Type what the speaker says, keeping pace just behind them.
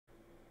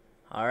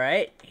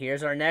Alright,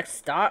 here's our next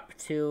stop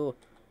to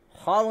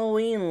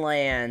Halloween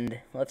Land.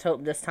 Let's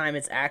hope this time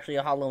it's actually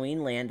a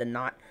Halloween Land and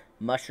not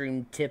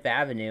Mushroom Tip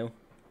Avenue.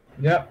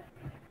 Yep.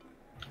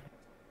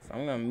 So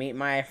I'm gonna meet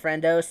my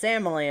friendo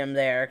Samalam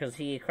there, because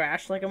he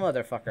crashed like a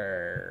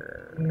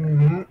motherfucker.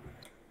 Mm-hmm.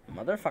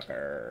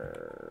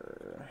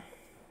 Motherfucker.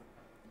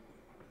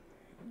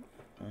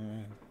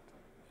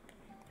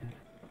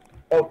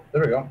 Oh,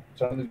 there we go.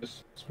 Suddenly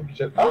just spooky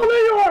shit. Oh,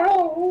 there you are!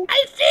 Hello!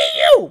 I see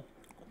you!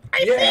 I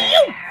see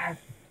you!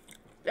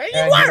 There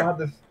you are!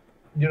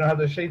 You don't have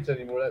the shades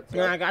anymore. That's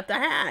I got the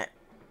hat.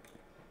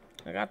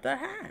 I got the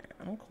hat.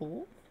 I'm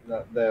cool.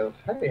 The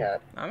happy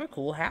hat. I'm a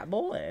cool hat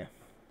boy.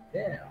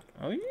 Yeah.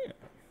 Oh, yeah.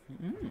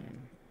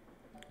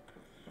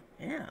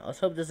 Yeah, let's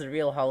hope this is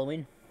real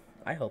Halloween.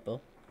 I hope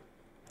so.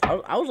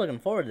 I was looking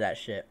forward to that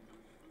shit.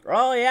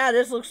 Oh, yeah,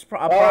 this looks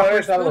proper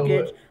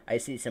spookage. I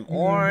see some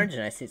orange,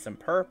 and I see some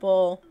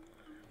purple.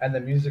 And the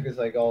music is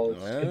like all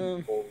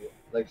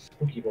like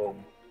spooky bowl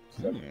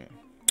stuff.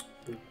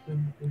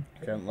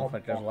 Doesn't look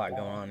like there's a lot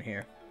going on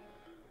here.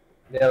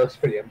 Yeah, it looks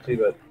pretty empty,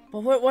 but...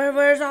 But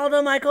where's all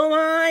the Michael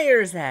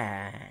Myers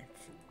at?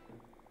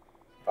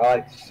 I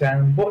like to stand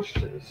in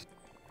bushes.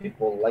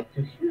 People like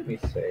to hear me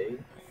say,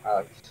 I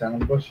like to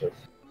stand in bushes.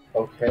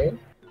 Okay?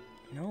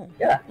 No.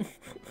 Yeah.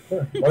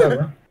 Sure,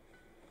 whatever.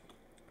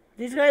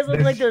 These guys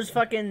look like those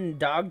fucking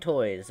dog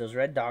toys. Those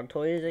red dog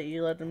toys that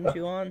you let them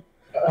chew on.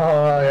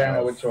 Oh, yeah, I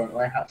know which one.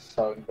 My hat's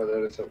sung, but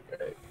it's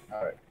okay.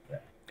 Alright, yeah.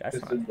 That's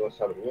this not, knows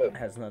how to live.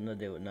 has nothing to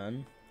do with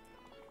none.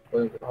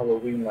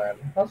 Halloween Land.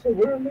 Also,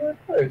 we're in the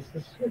right place.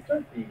 This is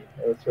Kentucky.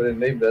 That's what they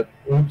named it.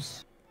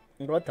 Oops.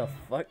 What the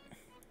fuck?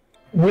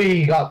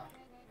 We got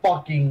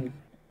fucking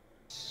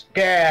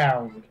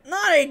scammed.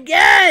 Not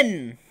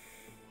again!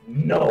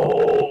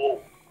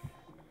 No.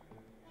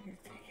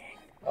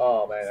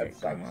 Oh man, that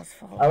sucks.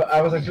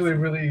 I was actually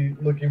really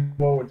looking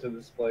forward to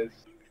this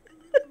place.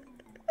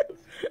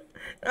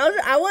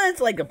 I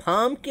wanted like a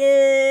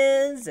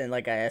pumpkins and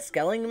like a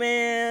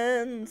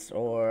Skellingmans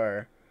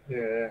or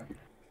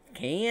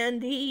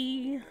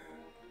candy.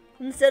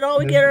 Instead, all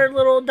we get are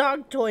little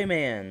dog toy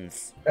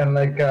mans. And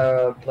like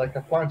a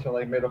plancha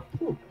like made of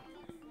poop.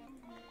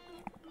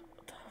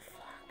 What the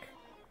fuck?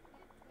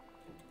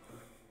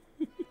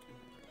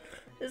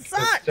 It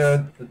sucks.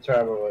 The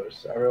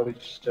travelers. I really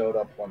showed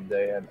up one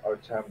day, and our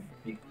town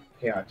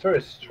became a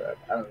tourist trap.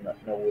 I don't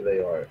know who they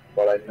are,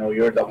 but I know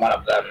you're the one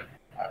of them.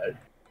 Alright.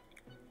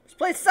 This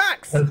place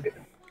sucks. Let's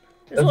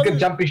get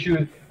jumpy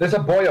shoes. There's a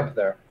boy up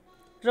there.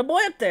 There's a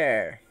boy up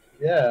there.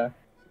 Yeah.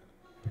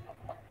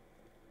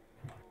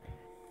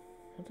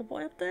 There's a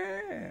boy up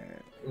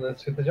there.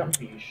 Let's get the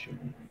jumpy shoes.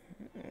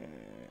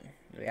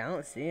 Yeah, I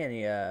don't see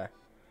any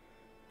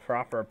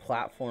proper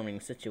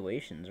platforming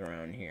situations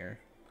around here.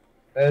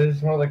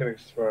 It's more like an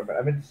experiment.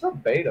 I mean, it's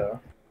not beta.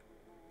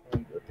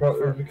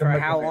 For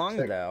how long,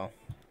 though?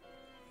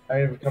 I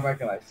mean, if we come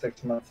back in like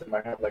 6 months, it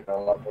might have like a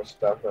lot more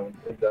stuff than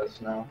it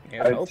does now.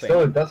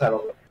 It does have a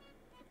lot.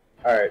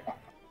 Alright.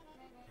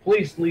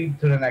 Please lead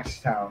to the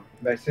next town.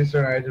 My sister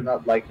and I do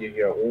not like you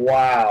here.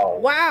 Wow.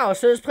 Wow,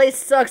 so this place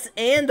sucks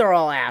and they're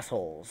all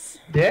assholes.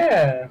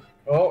 Yeah.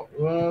 Oh,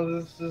 well,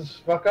 this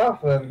is fuck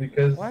off then,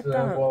 because,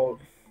 well...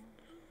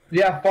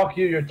 Yeah, fuck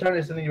you, your turn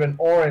isn't even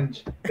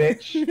orange,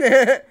 bitch.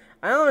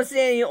 I don't see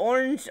any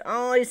orange,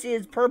 all I see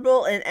is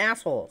purple and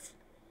assholes.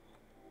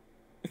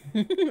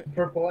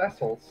 Purple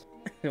assholes.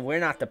 We're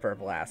not the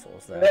purple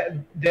assholes, though.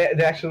 They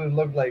actually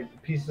look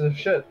like pieces of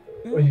shit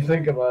when you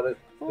think about it.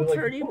 Little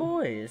dirty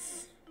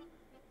boys.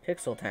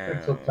 Pixel Town.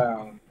 Pixel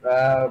Town.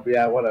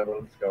 Yeah, whatever.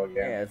 Let's go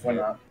again. Yeah, why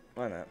not?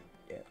 Why not?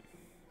 Yeah.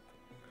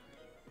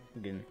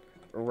 You can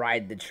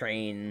ride the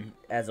train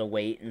as a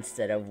wait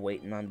instead of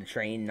waiting on the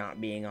train,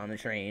 not being on the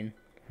train.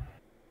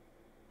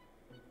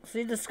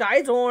 See, the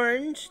sky's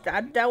orange.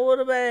 That would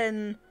have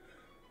been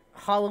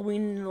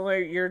Halloween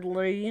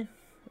yearly.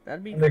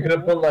 That'd be cool. They could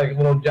have put like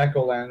little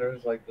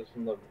jack-o'-lanterns like this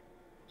in the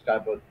sky,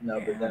 but no,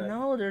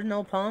 no, there's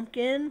no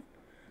pumpkin,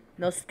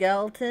 no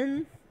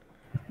skeleton,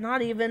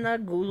 not even a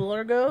ghoul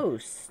or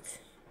ghost.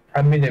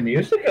 I mean, the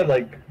music had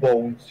like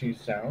bonesy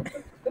sounds.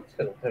 That's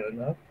good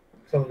enough.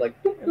 So like,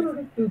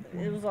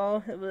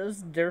 it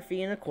was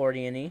Durfy and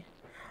accordion-y.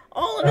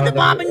 Oh, look at the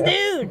bobbing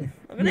dude!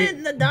 Look at it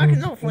in the duck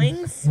and no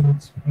flings.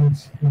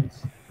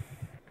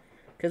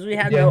 Because we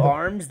had no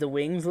arms, the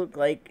wings look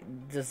like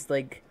just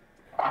like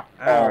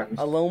a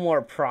little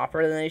more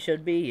proper than they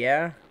should be.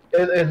 Yeah.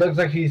 It looks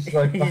like he's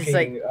like fucking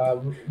like,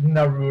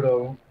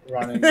 Naruto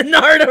running.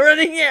 Naruto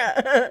running,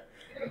 yeah.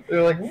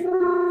 They're like,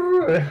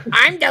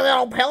 I'm the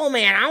little pill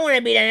man. I want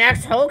to be the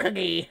next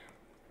Hokage.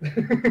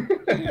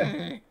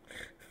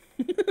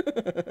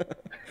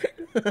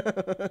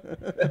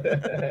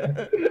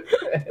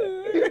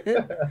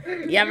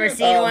 You ever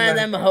seen one of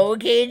them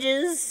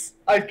Hokages?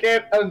 I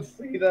can't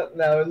unsee that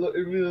now. It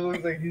really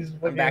looks like he's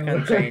fucking back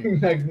on the train.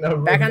 Like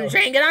Naruto. Back on the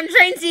train. Get on the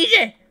train,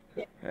 CJ.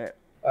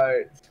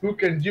 Alright,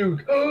 spook and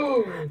juke.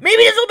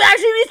 Maybe this will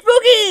actually be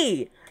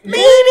spooky.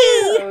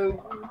 Maybe.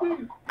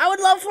 I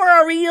would love for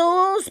a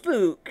real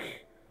spook.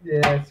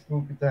 Yeah,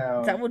 Spook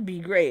Town. That would be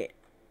great.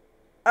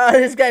 Oh,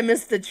 this guy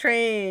missed the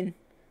train.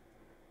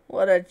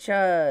 What a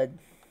chud.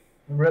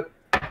 Rip.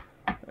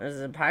 There's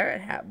a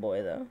pirate hat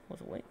boy, though,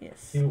 with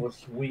wings. He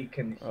was weak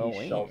and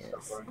he shall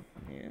suffer.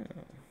 Yeah.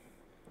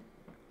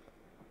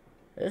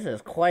 This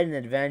is quite an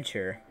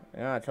adventure. I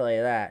gotta tell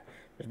you that.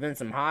 There's been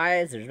some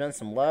highs, there's been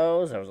some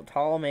lows, there was a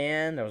tall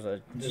man, there was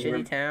a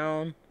shitty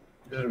town.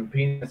 There's been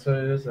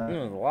penises.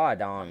 There was a lot of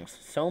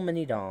dongs. So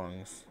many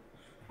dongs.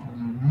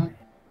 Mm-hmm.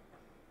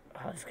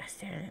 Oh, this guy's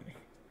staring at me.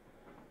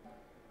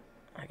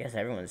 I guess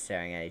everyone's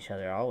staring at each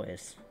other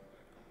always.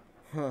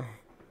 Huh.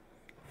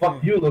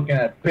 Fuck you looking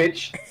at,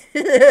 bitch.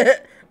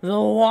 The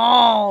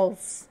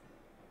walls.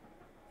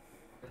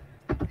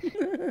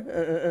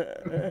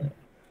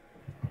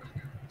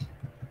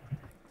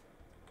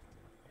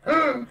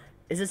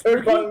 Is it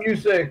spooky? Fun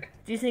music.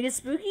 Do you think it's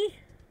spooky?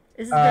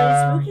 Is it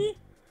very spooky?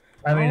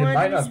 I mean, it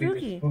might not spooky.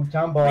 be spook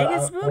town, but I'm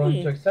willing to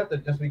spooky. accept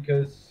it just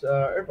because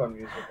airborne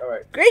music. All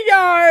right.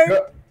 Graveyard.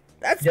 Go.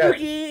 That's Yes.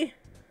 spooky.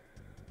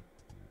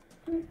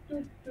 Look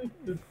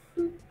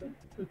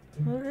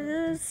at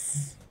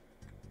this.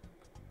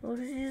 Look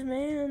at these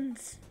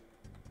mans.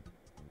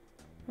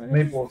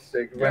 Maple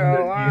stick There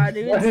are a lot of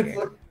dudes rendered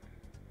here.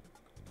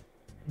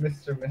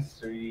 Mr.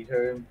 Mystery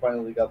Eater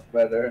finally got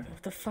better.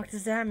 What the fuck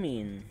does that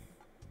mean?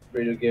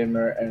 Radio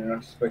gamer and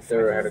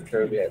inspector had a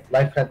curve yet.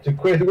 Life had to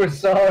quit. We're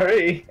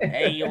sorry.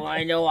 Hey, you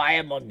wanna know I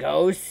am a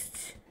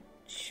ghost?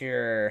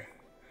 Sure.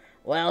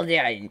 Well,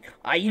 yeah,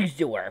 I used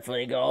to work for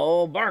the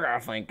old burger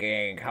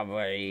thinking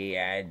company,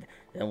 and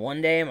then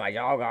one day my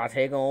job got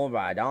taken over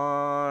by a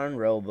darn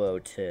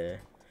robot.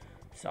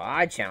 So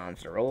I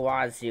challenged the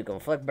robot to see who can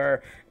flick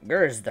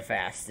burgers the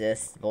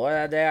fastest. Boy,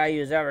 that day I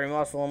used every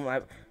muscle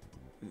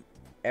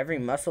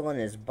in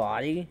his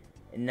body,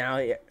 and now.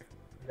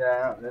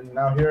 Yeah, and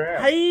now here I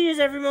am. How do you use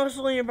every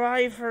muscle in your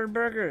body for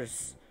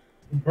burgers?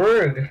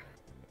 Burger.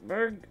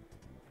 Burger.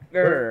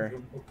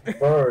 Bird.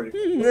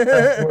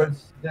 That's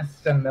words. That's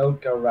the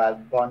Milka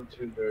Rad Bond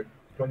to their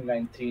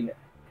 2019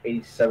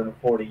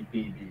 8740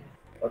 BB.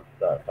 What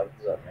the fuck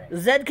does that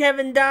mean? Zed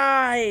Kevin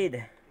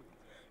died.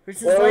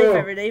 Risks his life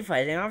every day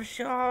fighting off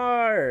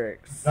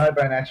sharks. Died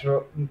by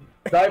natural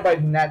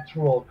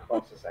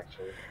causes,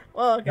 actually.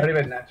 Well, okay. Not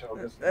even natural,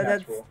 just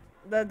natural.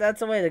 That's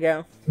the way to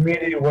go.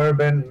 Meaty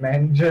Urban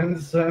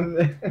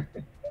Manjonson.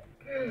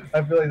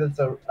 I feel like that's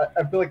a.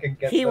 I feel like I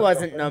get. He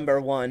wasn't number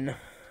one.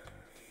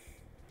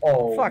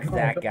 Oh. Fuck no,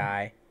 that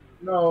guy.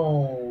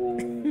 No.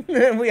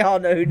 We all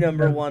know who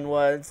number one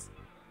was.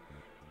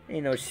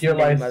 You know, shit,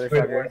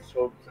 motherfucker.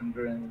 Hopes and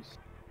dreams.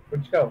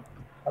 Where'd you go?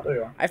 Oh, there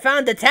you are. I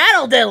found the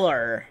tattle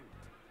diller.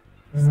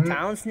 Mm-hmm.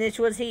 Town snitch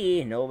was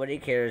he. Nobody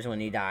cares when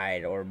he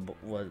died or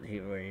was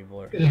he already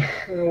born.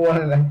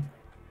 One of them.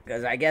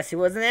 Because I guess he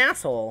was an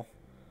asshole.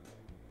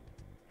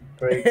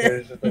 Okay,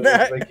 that's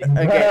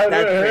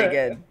pretty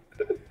good.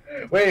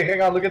 Wait,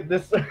 hang on. Look at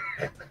this. Look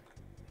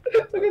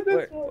at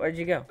this. Where'd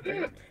you go?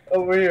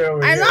 Over here.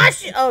 I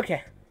lost you.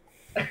 Okay.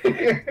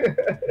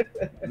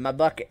 My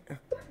bucket.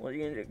 What are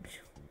you gonna do?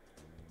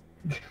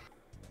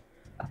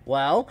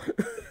 Well.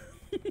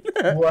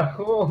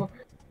 Well,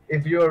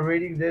 if you are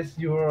reading this,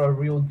 you are a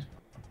real.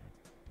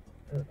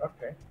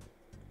 Okay.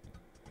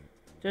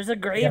 There's a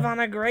grave on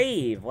a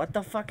grave. What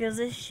the fuck is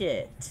this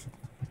shit?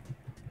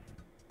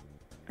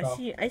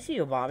 I see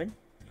you bobbing.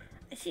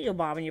 I see you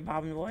bobbing, you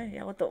bobbing boy.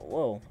 Yeah, what the?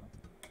 Whoa.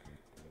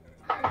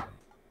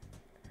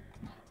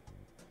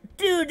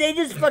 Dude, they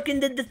just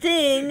fucking did the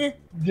thing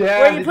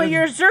where you put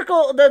your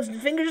circle, the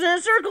fingers in a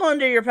circle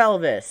under your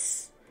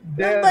pelvis.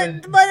 But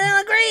in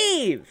a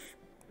grave.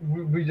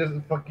 We just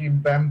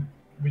fucking fucking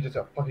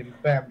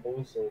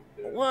bamboozled,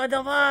 dude. What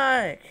the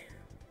fuck?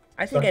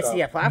 I think I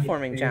see a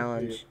platforming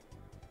challenge.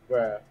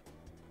 Where?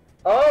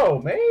 Oh,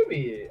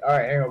 maybe. All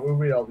right, hang on. We'll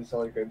read all these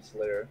holograms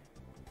later.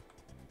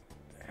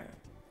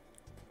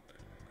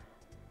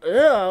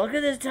 Ugh, look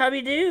at this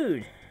tubby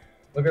dude.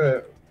 Look at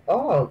it.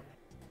 Oh,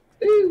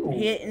 ew.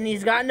 And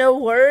he's got no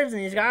words,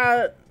 and he's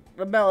got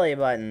the belly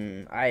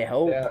button. I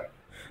hope. Yeah.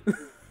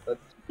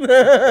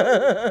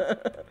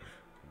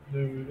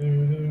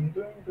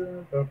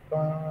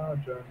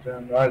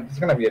 Alright, this is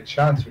gonna be a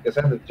chance because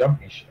I have the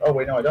jumpy shit. Oh,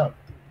 wait, no, I don't.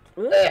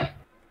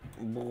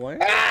 Boy.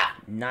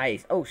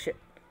 Nice. Oh, shit.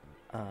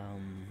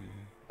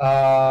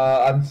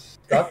 I'm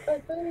stuck, I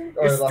think?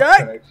 Or You're stuck?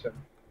 Connection.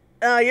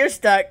 Oh, you're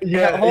stuck.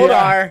 Yeah, Hold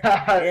R.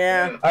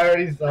 Yeah. I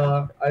already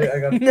saw. I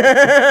got.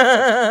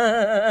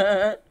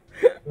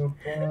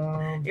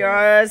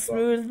 You're a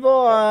smooth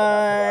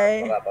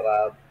boy.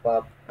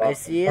 I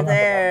see you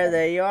there.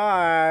 There you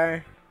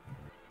are.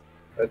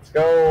 Let's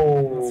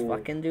go. Let's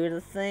fucking do the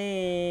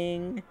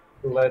thing.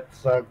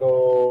 Let's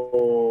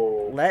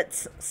go.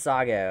 Let's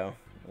Sago.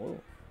 Whoa.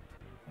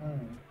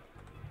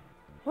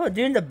 Well,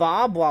 doing the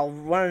bob while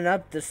running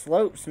up the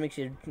slopes makes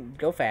you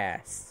go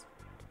fast.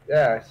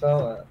 Yeah, I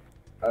saw that.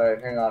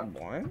 Alright, hang on.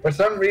 What? For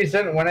some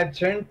reason, when I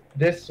turn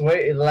this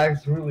way, it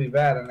lags really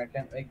bad and I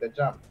can't make the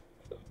jump.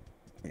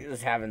 You're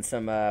just having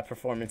some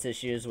performance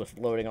issues with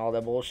loading all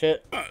that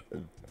bullshit.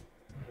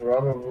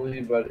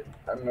 Probably, but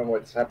I don't know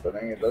what's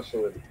happening. It does,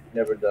 so it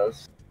never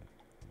does.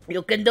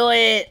 You can do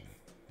it!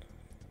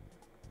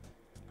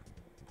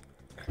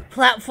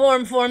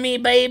 Platform for me,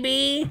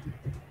 baby.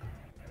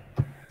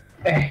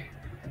 Alright,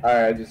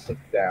 I just sit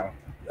down.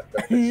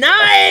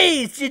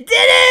 Nice! You did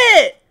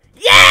it!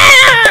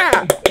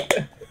 Yeah!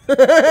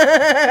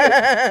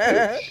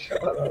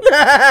 Shut up.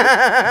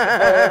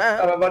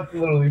 I'm about to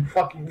literally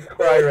fucking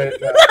cry right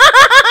now.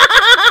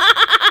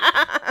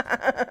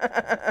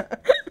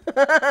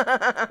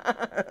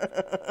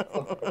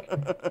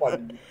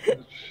 Funny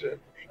shit.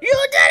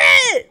 You did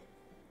it!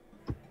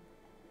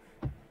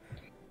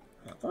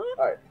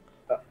 Alright.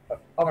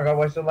 Oh my god,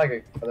 why is it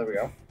lagging? Oh, there we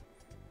go.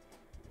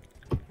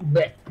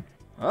 Blech.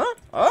 Huh?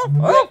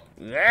 Oh!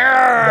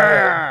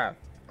 Yeah!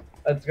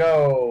 Let's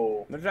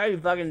go. Let's try to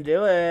fucking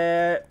do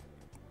it.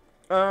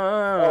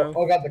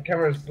 Oh god, the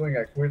camera's doing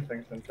like weird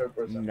things in third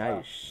person.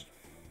 Nice.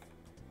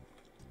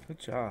 Good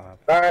job.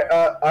 Alright,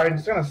 I'm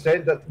just gonna say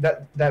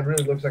that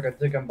really looks like a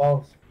dick and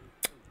balls.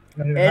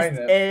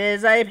 It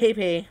is a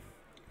pee-pee.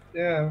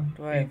 Yeah.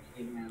 Why?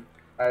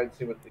 Alright,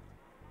 see what the...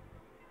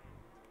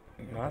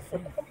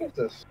 Nothing. What the fuck is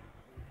this?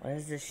 What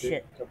is this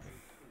shit?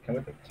 Can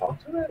we talk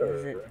to that,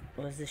 or...?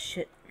 What is this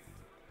shit?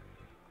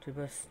 Do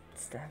we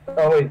stab?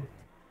 Oh, wait.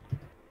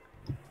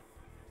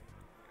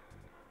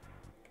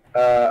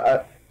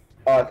 I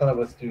thought I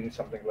was doing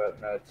something, but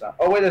no, it's not.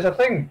 Oh, wait, there's a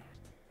thing!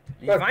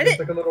 Did Look, you find it's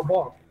it? like a little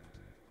ball.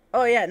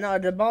 Oh, yeah, no,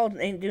 the ball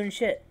ain't doing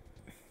shit.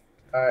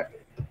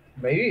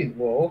 Maybe,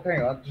 well,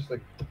 hang on, just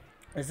like...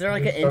 Is there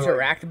like an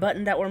interact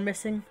button that we're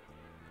missing?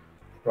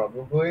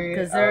 Probably,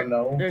 Because I don't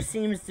know. there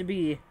seems to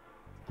be...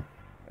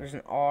 There's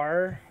an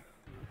R...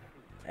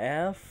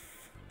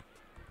 F...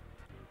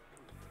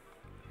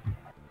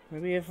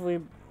 Maybe if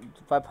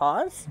I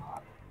pause?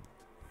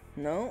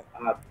 No?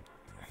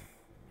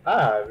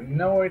 I have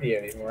no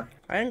idea anymore.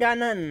 I ain't got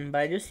nothing,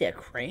 but I do see a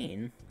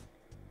crane.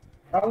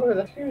 Oh, look,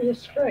 that's huge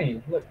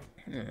screen. Look.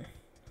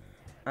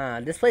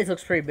 This place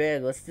looks pretty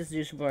big. Let's just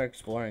do some more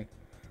exploring.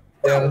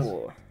 Yeah,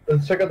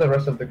 let's check out the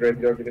rest of the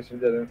graveyard because we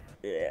didn't.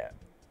 Yeah.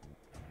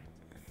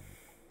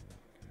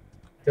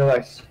 Feel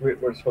like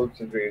Squidward's hopes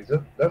and dreams.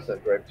 That's a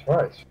great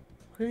choice.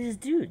 Look at these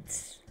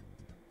dudes.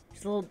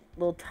 These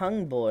little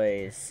tongue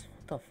boys.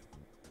 What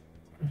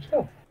the Let's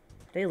go.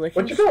 They licking?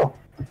 Where'd you go?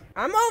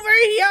 I'm over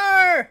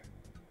here!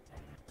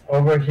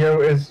 Over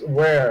here is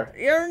where?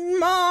 Your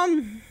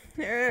mom!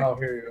 Oh,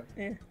 here you go.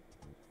 Yeah.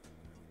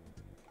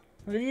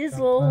 Look at these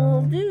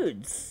little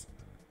dudes.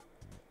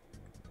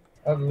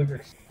 Oh, look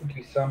at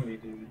spooky zombie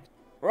dudes.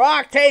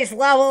 Rock taste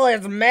level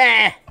is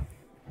meh!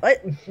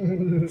 What?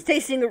 It's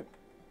tasting...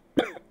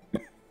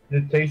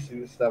 They're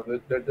tasting this stuff.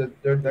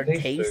 They're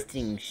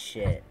tasting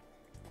shit.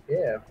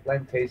 Yeah,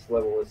 blind taste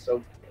level is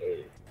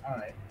okay.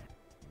 Alright.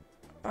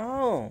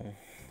 Oh.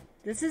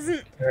 This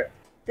isn't... Right.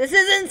 This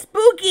isn't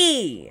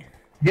spooky!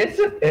 Yes,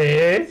 it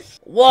is!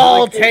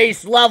 Wall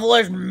taste level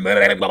is...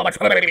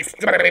 Salmonella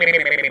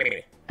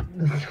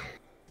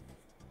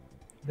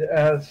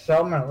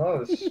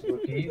is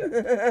spooky.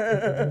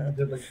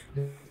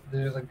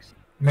 There's like...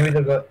 Maybe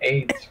they'll go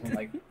AIDS from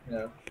like, you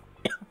know...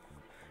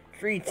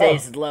 Tree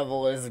taste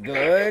level is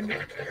good.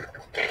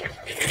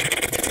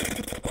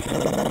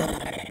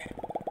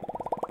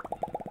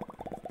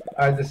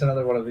 Alright, there's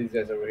another one of these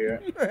guys over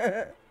here.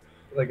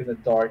 Like in the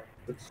dark.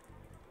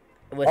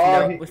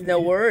 With no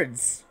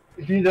words.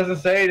 He doesn't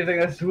say anything,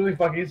 that's really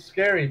fucking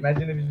scary.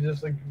 Imagine if you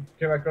just like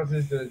came across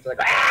this dude, it's like,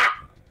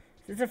 ah!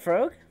 Is this a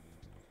frog?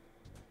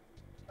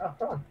 Oh,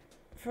 frog.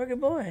 Froggy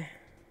boy.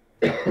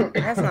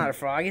 That's not a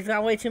frog. He's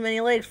got way too many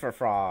legs for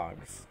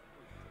frogs.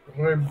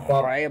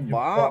 Bop, Right, you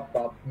bop.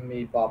 Bop,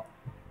 me bop.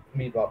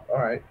 Me bop.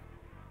 Alright.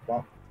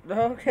 Bop.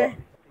 Okay. Bop.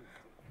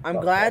 I'm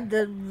Bop, glad bop.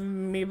 that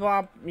me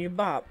bop, you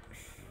bop.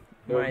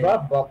 My,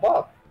 Bop, bop,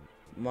 bop.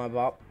 my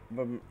bop,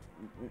 but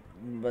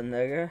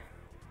nigga.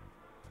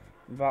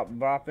 Bop,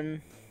 bopping.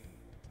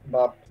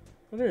 Bop.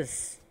 Look at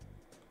this.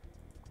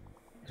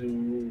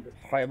 Dude.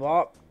 Hi,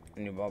 bop.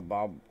 You bop,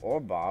 bop, or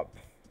bop.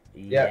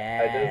 Yeah,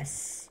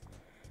 Yes.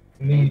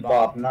 Me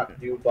bop, not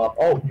you bop.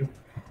 Oh, you.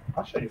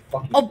 I'll show you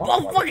fucking. Oh,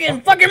 bop,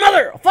 fucking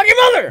mother! Fucking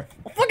mother!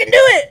 I'll fucking do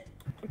it!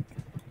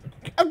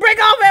 I'll break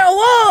off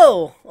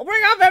whoa! I'll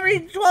break off every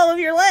 12 of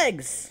your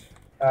legs.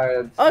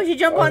 Oh, if you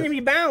jump on him,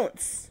 you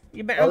bounce.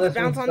 You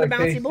bounce on the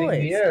bouncy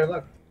boys. Yeah,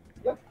 look.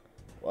 Look.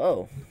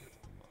 Whoa.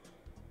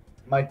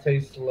 My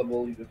taste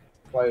level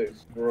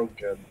is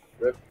broken.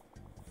 Rip.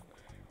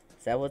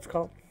 Is that what it's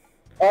called?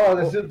 Oh,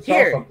 this is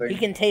Here, something. he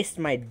can taste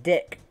my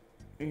dick.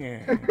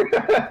 Yeah.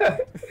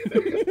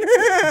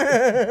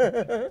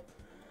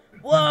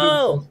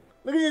 Whoa!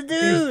 Look at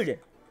this dude!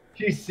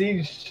 He's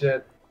seen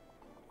shit.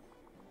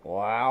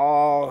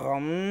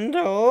 Welcome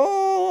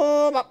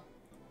to Bop.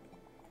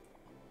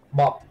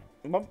 Bop.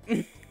 Bop.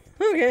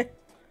 Okay.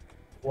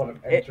 What an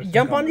interesting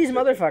Jump on these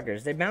conversation.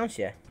 motherfuckers. They bounce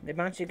you. They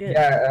bounce you good.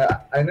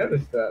 Yeah, I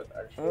noticed that,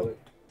 actually. Oh.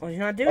 Well, he's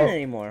not doing it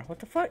anymore. What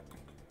the fuck?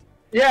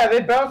 Yeah,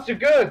 they bounce you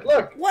good.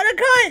 Look. What a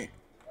cunt!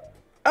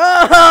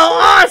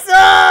 Oh,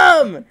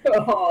 awesome!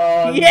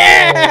 Oh,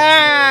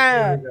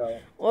 Yeah! No. Here we go.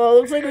 Well, it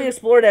looks like we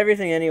explored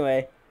everything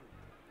anyway.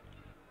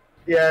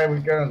 Yeah, we're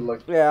gonna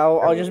look. Yeah,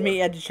 I'll just meet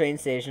you at the train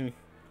station.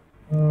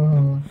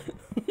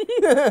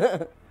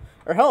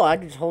 Or hell, I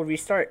can just hold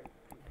restart.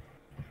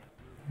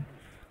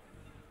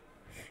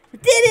 We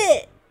did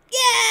it!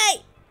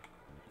 Yay!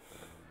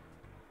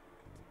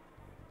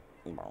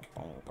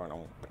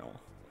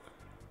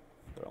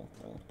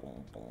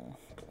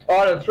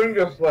 Oh, the train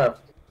just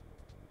left.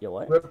 Yo,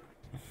 what? Rip.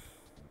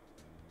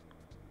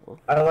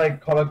 I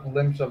like caught a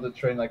glimpse of the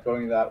train like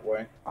going that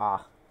way.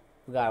 Ah,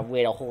 we gotta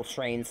wait a whole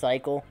train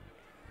cycle.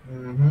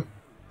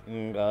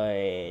 Mm-hmm.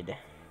 Good.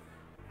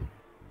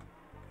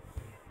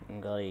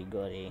 Goody,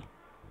 goody.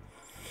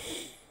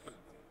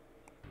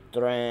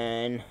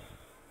 Train.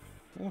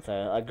 What's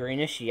a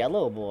greenish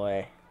yellow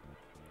boy?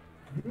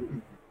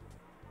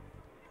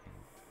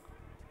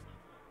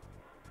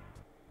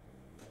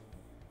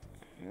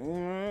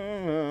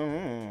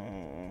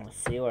 Mm.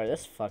 Let's see where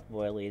this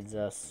fuckboy leads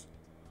us.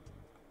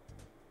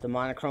 The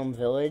monochrome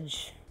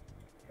village.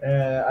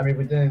 I mean,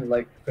 we didn't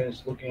like finish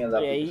looking at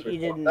that. Yeah, because you we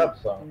didn't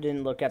fucked up, so.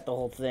 didn't look at the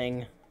whole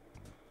thing.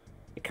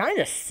 It kind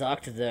of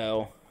sucked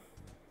though.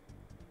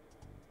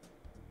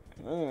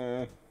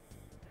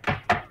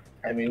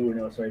 I mean, who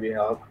knows? Maybe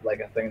help like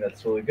a thing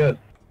that's really good.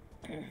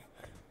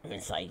 I'm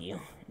inside you,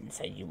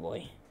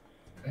 boy.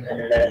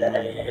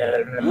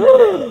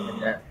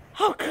 Yeah.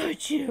 How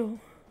could you?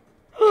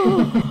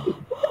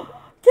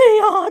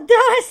 The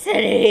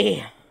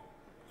audacity!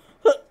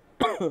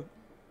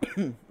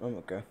 I'm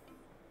okay.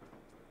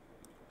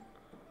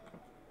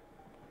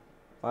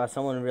 Wow,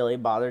 someone really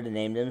bothered to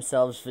name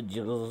themselves for.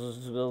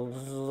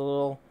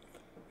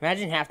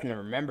 Imagine having to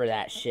remember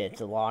that shit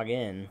to log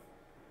in.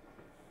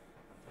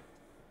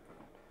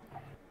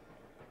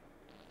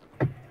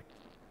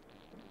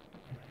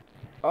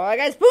 Oh, that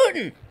guy's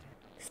Putin!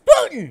 It's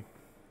Putin!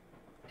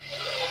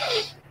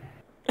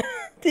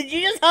 Did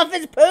you just huff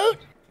his poot?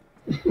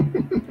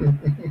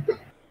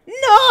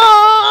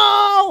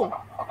 No!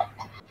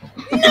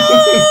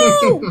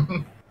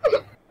 No!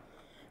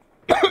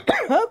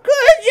 How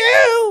could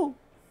you?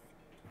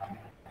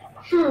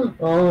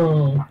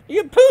 Oh.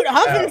 You poot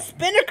huffing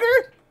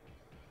spinnaker?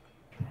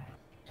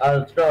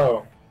 Let's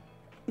go.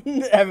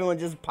 Everyone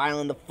just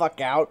piling the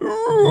fuck out.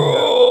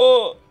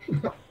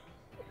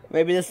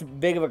 Maybe this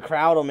big of a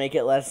crowd will make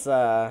it less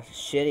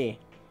shitty.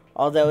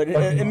 Although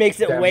it makes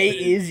it way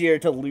easier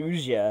to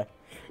lose you.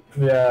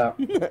 Yeah.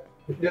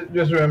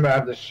 just remember I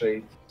have the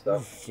shades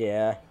stuff.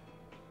 Yeah.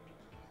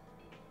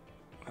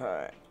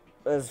 Alright.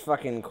 Let's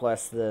fucking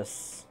quest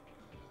this.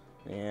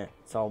 Yeah,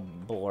 it's all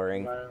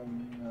boring.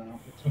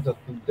 It's with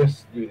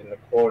this dude in the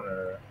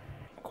corner.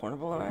 Corner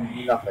boy?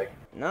 Nothing.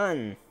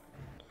 None.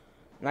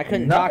 And I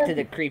couldn't talk to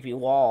the creepy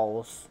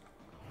walls.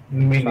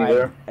 Me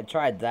neither. I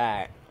tried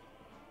that.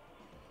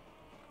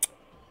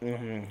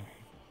 There's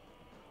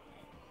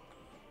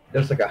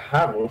like a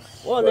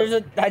house. Well, there's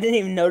a. I didn't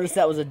even notice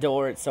that was a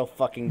door. It's so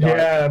fucking dark.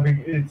 Yeah,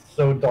 it's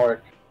so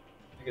dark.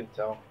 You can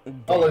tell.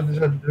 Oh,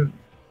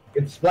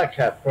 it's Black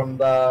Hat from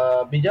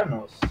the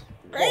Villanos.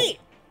 Great.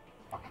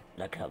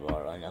 Black Hat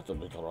are not to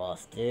be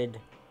trusted.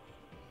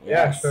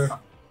 Yeah, sure.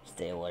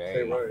 Stay away.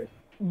 Stay away.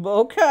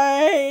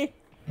 Okay.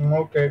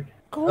 Okay.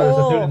 Cool. There's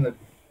a dude in the.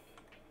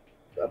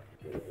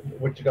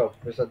 Where'd you go?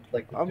 There's a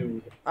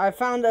dude. I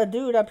found a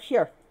dude up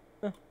here.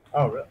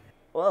 Oh, really?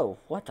 Whoa!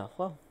 What the?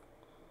 Whoa!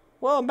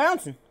 Whoa! I'm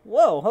bouncing.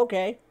 Whoa!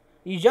 Okay.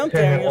 You jump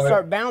there and you'll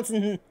start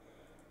bouncing.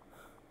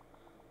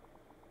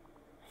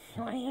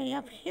 Why are you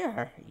up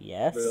here?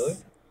 Yes. Really?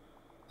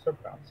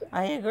 Start bouncing.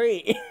 I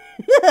agree.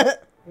 I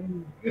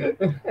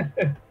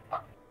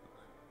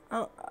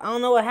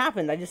don't know what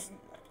happened. I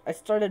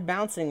started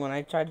bouncing when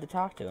I tried to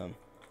talk to him.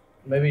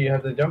 Maybe you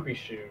have the jumpy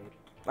shoe.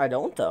 I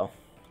don't though.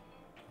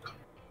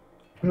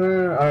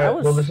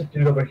 Alright, well there's a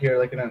dude over here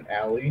like in an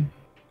alley.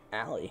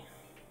 Alley.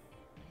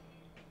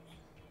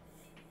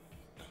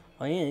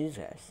 Oh yeah, these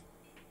guys. Is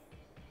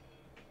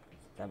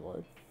that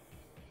blood?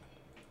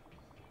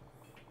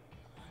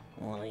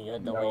 What are you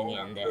doing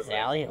in this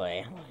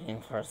alleyway?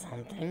 Looking for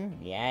something?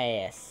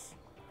 Yes.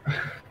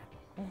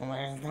 Well,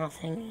 there's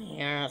nothing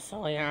here,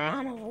 so you're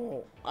out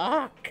of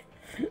luck.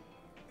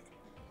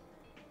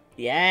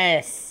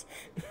 Yes.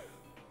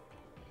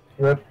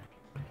 Rip.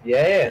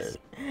 Yes.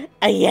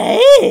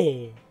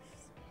 Yes.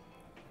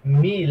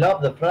 Me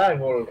love the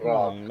Fraggle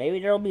Rock. Maybe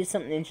there'll be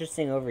something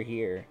interesting over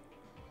here.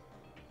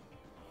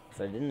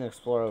 So I didn't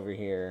explore over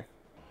here.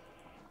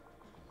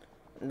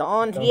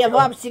 Don't give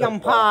up, chicken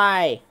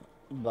pie.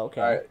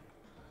 Okay. Right.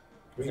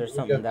 Is there we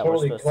something can that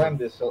totally we're supposed climb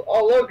to... this hill.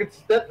 Oh look, it's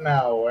dead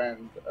now,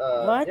 and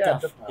What yeah,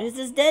 the is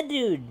this dead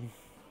dude?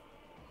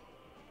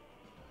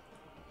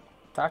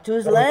 Talk to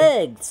his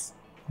legs.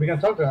 We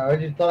can talk to him. I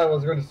just thought I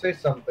was going to say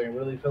something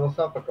really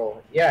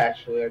philosophical. Yeah,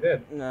 actually I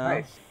did. No.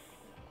 Nice.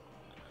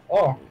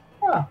 Oh,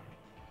 huh.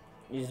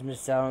 You just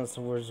missed out on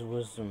some words of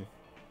wisdom.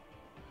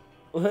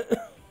 Little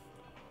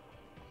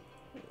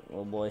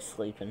boy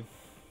sleeping.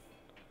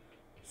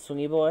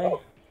 Swingy boy?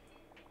 Oh.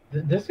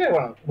 This guy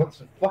wants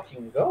to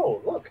fucking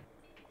go. Look.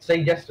 Say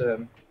yes to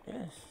him.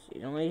 Yes, you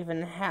don't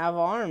even have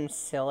arms,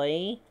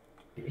 silly.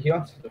 He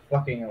wants to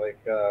fucking, like,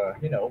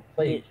 you know,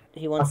 play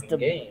He wants to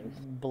games.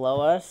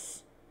 blow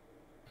us.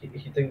 He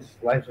thinks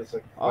life is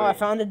like... Oh, I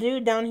found a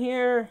dude down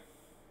here.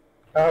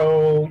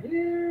 Oh,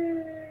 yeah.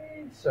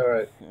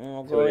 Alright.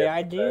 Oh, So yeah,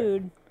 glowy-eyed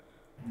dude.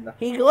 no.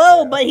 He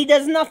glow, Yeah. but he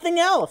does nothing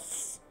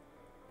else.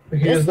 He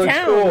This just looks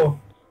town cool.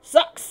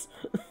 sucks.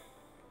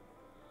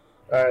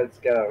 Alright, let's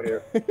get out of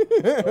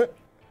here.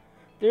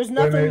 There's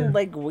nothing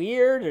like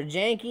weird or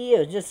janky. It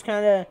was just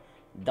kind of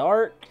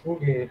dark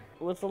Okay.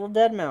 with little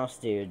dead mouse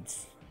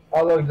dudes.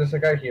 Oh look, there's a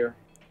guy here.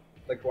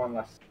 Like one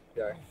last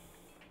guy.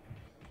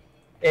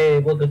 Hey,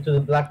 welcome to the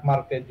black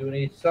market. Do you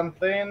need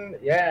something?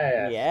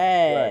 Yes.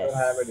 Yes. I don't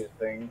have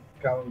anything.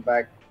 Come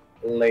back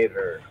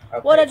later. Okay,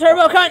 What a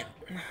turbo cunt!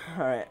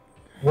 Alright.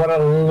 What a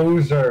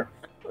loser.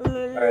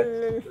 Alright,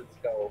 let's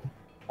go.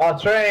 Oh,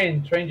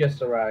 train! Train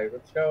just arrived.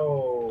 Let's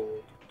go.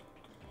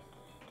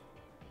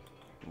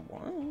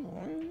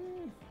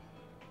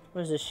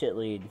 Where's this shit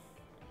lead?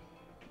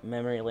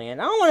 Memory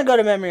Land. I don't want to go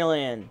to Memory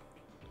Land.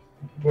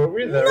 Were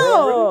we there?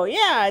 No!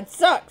 Yeah, it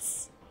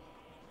sucks.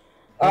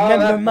 Oh,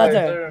 Remember that's Mother.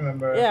 nice, I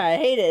remember. Yeah, I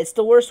hate it. It's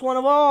the worst one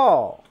of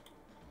all.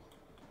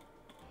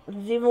 It's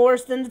even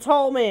worse than the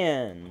Tall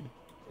Man.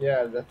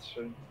 Yeah, that's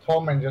true.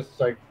 Tallman just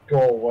like go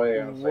away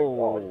and it's like,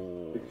 Whoa.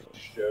 oh, piece of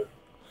shit.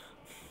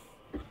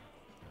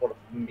 What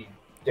a mean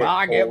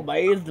I get dickhole.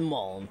 bathed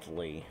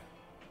monthly.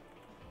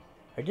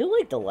 I do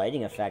like the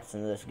lighting effects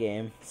in this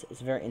game.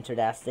 It's very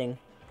interesting.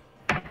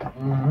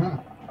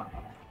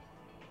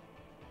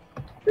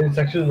 It's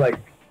actually like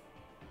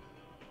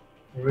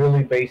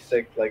really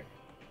basic like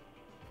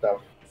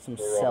stuff. Some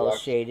for cell Roblox.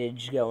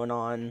 shadage going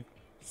on.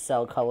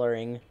 Cell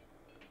coloring.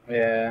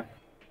 Yeah.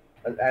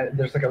 And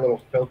there's like a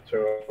little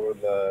filter over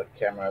the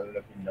camera. I don't know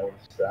if you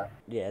noticed that.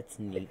 Yeah, it's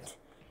neat.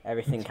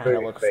 Everything It's kind of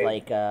very looks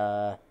fake.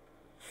 like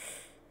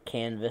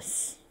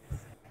canvas.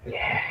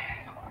 Yeah.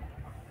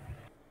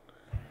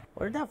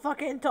 Where'd that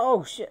fucking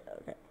oh shit?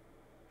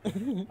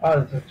 Okay.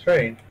 Oh, it's a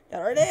train.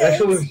 There it It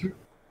actually is. looks.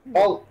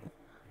 Oh,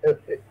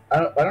 I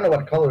don't know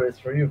what color it is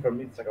for you. For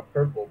me, it's like a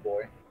purple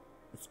boy.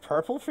 It's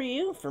purple for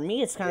you. For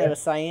me, it's kind of a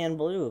cyan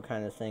blue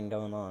kind of thing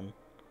going on.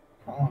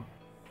 Oh,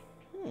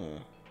 Hmm.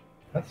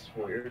 that's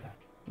weird.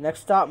 Next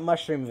stop,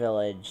 Mushroom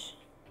Village.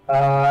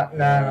 Nah,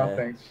 no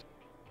thanks.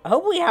 I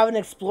hope we haven't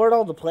explored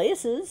all the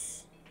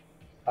places.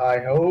 I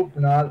hope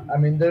not. I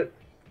mean,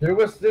 there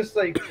was this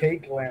like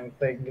cake land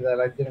thing that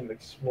I didn't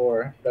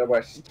explore. That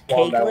I spawned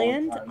Cake out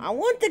Land? one time. I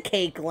want the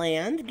Cake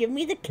Land. Give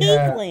me the Cake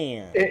Yeah.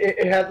 Land.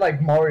 It had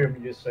like Mario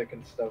music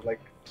and stuff, like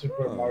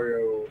Super Oh.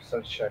 Mario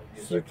Sunshine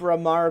music. Super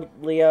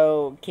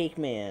Mario Cake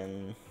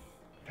Man.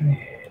 Cake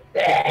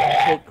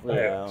Yeah,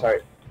 Leo.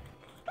 sorry.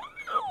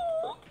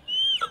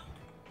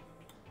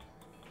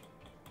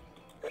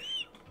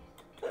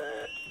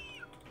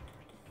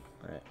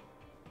 Alright.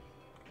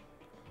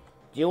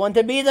 Do you want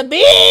to be the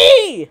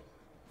bee?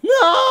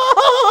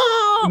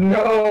 No!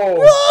 No!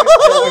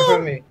 Get away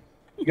from me!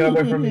 Get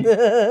away from me! Get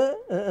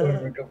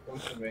away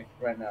from me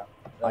right now.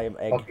 I am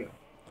egg. Fucking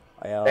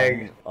I am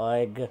egg.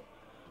 egg.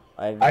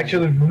 I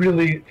actually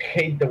really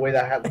hate the way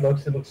that hat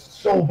looks. It looks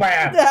so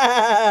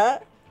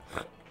bad.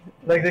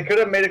 Like they could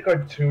have made it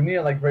cartoony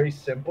and like very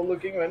simple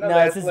looking. Right now, No,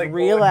 it's this like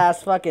real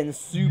ass fucking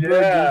super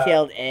Yeah.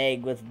 detailed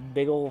egg with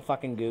big old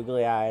fucking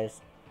googly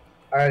eyes.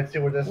 All right, see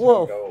where this Whoa.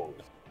 one goes.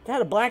 Is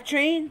that a black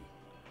train?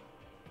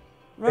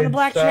 Run a It's,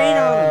 black train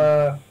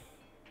on him.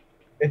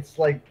 It's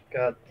like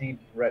deep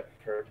red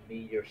for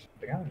me or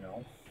something. I don't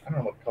know. I don't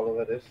know what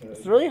color that is.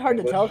 It's really hard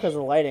to tell because of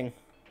the lighting.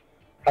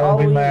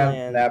 Halloween Land.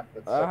 Land. Nap.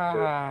 That's so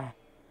Ah.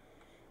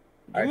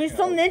 Give I me know.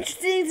 something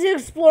interesting to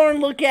explore and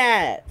look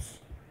at. good.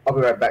 I'll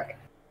be right back.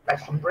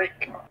 Have some break.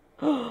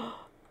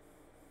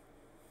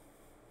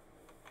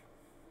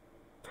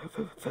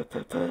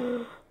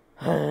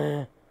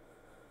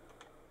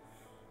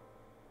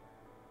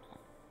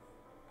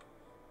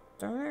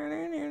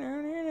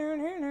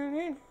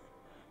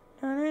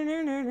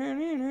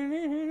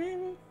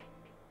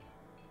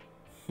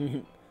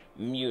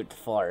 Mute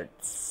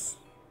farts.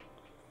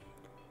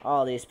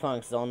 All these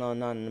punks don't know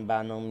nothing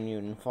about no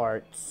mutant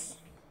farts.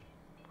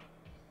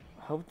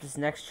 I hope this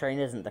next train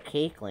isn't the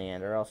Cake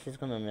Land, or else he's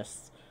gonna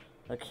miss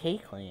the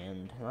Cake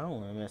Land. I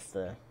don't wanna miss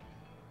the.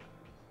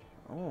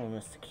 I don't wanna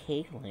miss the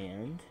Cake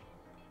Land.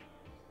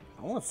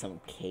 I want some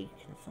cake.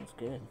 That sounds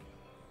good.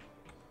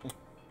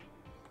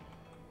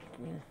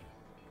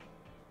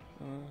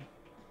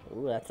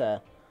 Ooh, that's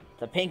a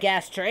pink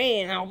ass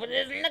train. I hope it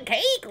isn't the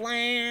Cake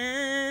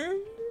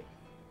Land.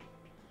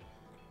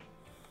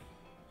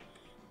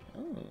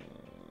 Oh.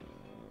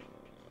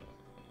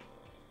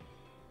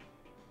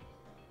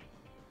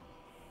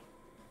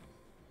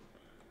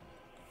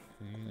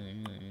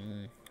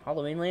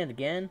 Halloween Land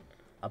again?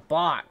 A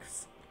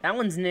box. That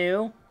one's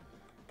new.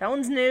 That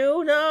one's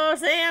new. No,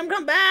 Sam,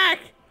 come back.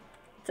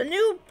 It's a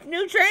new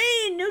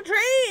train. New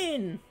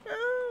train.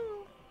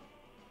 Oh.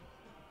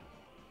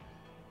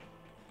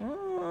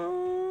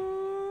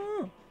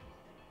 Oh.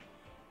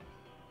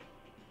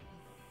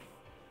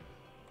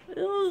 It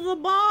was the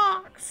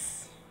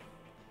box.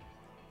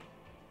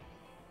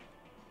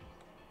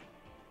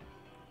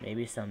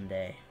 Maybe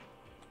someday.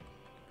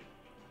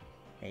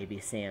 Maybe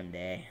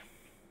someday.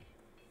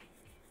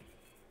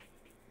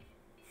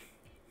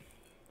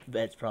 I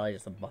bet it's probably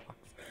just a box.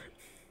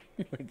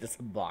 Like just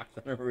a box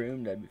in a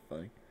room, that'd be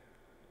funny.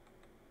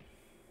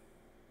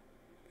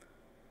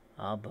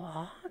 A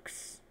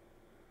box?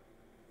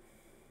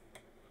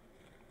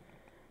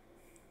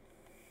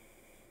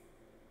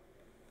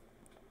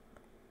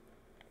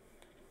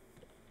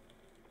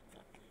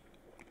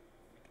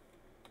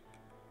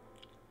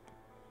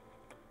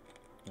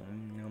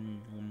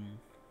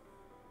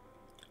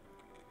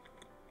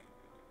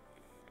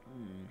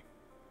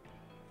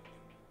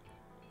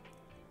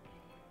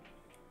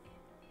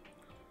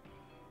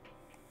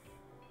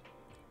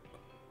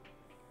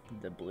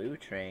 The blue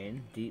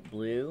train, deep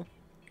blue,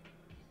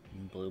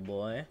 blue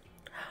boy.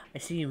 I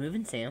see you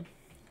moving, Sam.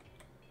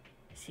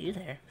 I see you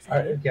there.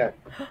 Yeah.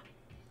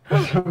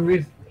 For some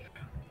reason,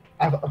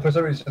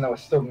 I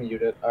was still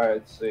muted. Alright,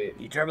 let's see.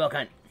 You turbo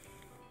cunt.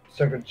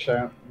 Circuit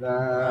champ.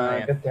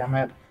 Yeah. God damn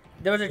it.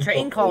 There was a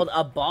train called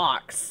a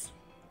box,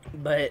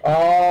 but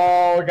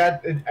oh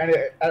god,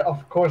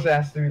 of course it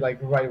has to be like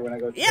right when I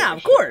go to yeah,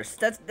 of course.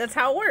 That's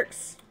how it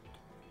works.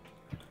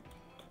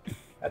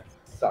 That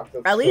sucks.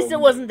 That's At least so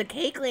it wasn't the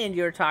Cake Land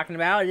you were talking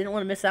about. I didn't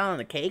want to miss out on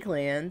the Cake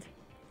Land.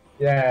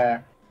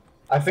 Yeah.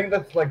 I think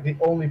that's like the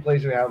only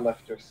place we have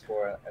left to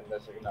explore, and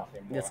there's like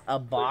nothing more. Just a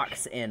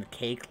box and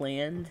Cake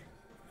Land.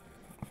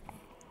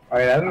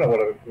 I don't know what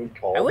it would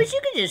call. I wish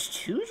you could just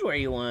choose where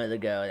you wanted to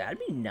go. That'd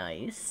be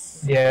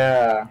nice.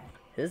 Yeah.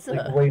 It's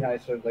like way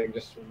nicer, like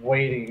just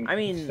waiting. I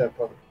mean,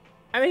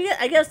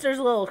 I guess there's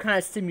a little kind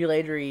of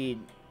simulatory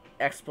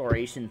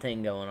exploration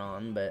thing going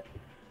on, but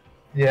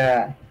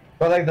yeah.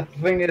 But like the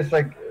thing is,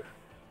 like,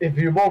 if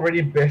you've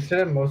already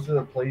visited most of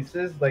the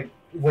places, like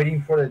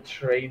waiting for the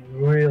train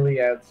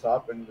really adds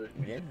up, and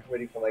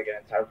waiting for like an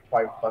entire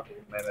 5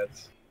 fucking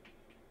minutes.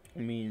 I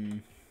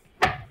mean,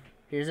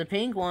 here's a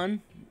pink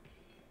one.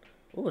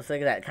 Oh, it's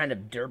like that kind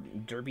of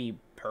derby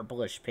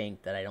purplish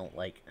pink that I don't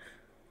like.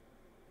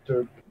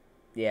 Derp.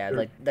 Yeah,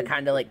 like the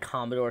kind of like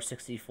Commodore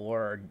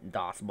 64 or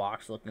DOS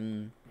box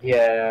looking.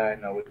 Yeah, I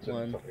know it's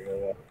one.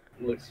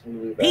 Looks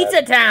really bad.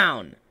 Pizza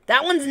Town.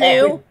 That one's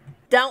new.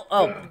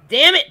 Oh,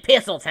 damn it,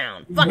 Pistol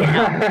Town. Fucking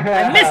hell,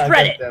 I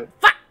misread it.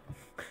 Fuck.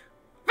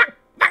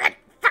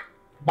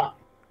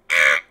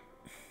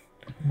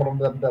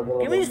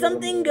 Give me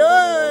something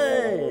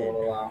good.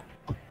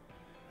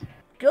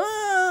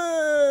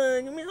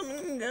 Good. Give me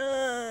something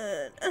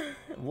good.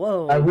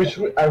 Whoa. I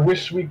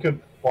wish we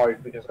could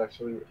fart because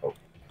actually. Oh,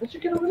 how'd you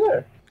get over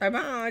there?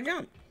 I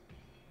jumped.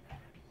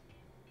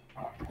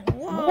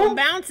 Whoa, I'm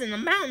bouncing.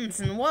 I'm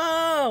bouncing.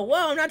 Whoa,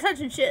 whoa, I'm not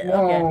touching shit.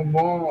 Okay.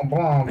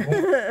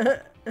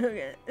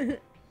 Okay.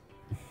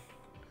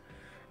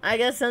 I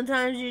guess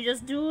sometimes you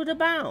just do the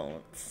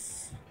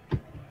bounce.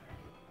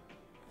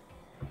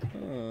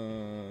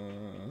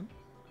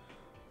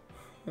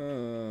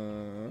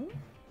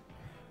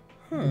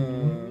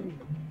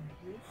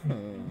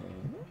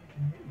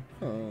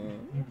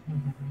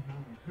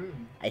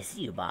 I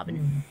see you,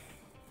 bobbing.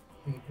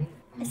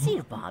 I see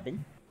you,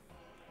 bobbing.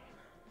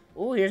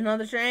 Oh, here's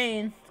another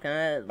train. It's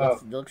kind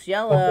of looks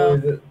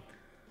yellow.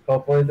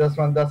 Hopefully this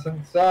one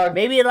doesn't suck.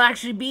 Maybe it'll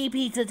actually be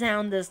Pizza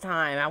Town this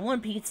time. I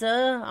want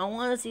pizza. I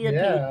want to see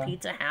a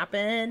pizza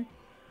happen.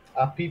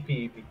 A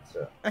pee-pee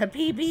pizza. A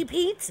pee-pee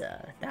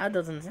pizza. That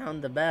doesn't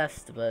sound the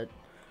best, but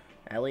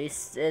at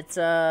least it's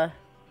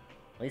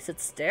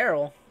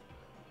sterile.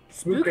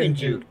 Spook and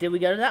Juke. Did we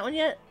go to that one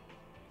yet?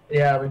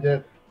 Yeah, we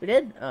did. We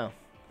did? Oh.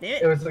 Damn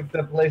it. It was like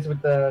the place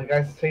with the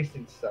guys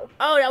tasting stuff.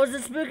 Oh, that was the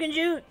Spook and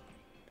Juke?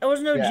 There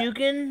was no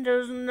juking. There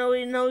was no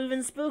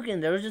even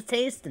spooking. There was just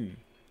tasting.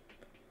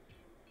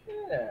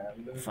 Yeah.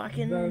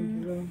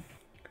 Fucking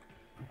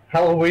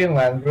Halloween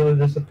Land really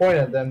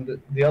disappointed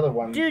than the other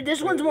one. Dude,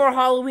 this one's more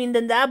Halloween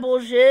than that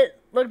bullshit.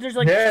 Look, there's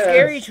like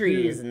scary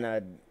trees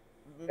and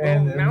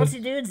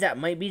mousy dudes that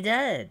might be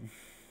dead.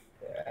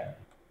 Yeah.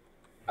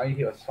 I mean,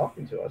 he was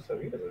talking to us, so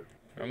he doesn't.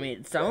 I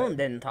mean, some of them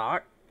didn't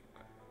talk.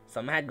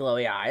 Some had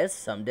glowy eyes,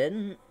 some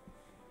didn't.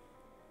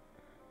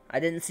 I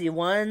didn't see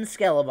one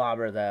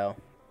skelebobber though.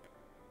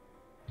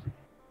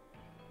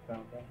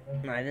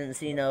 I didn't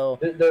see no.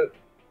 There's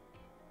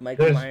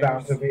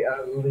bound to be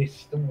at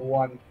least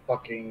one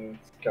fucking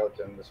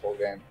skeleton in this whole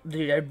game.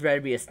 Dude, I'd rather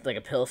be like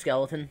a pill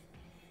skeleton.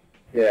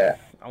 Yeah.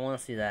 I want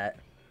to see that.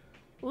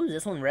 Ooh,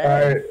 this one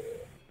red.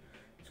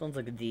 This one's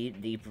like a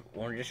deep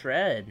orangish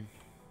red.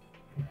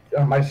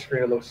 On my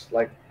screen, it looks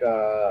like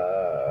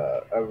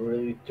a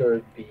really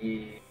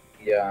dirty,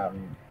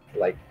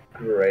 like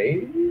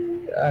gray.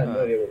 I have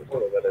no idea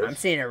what that is. I'm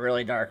seeing a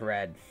really dark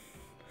red.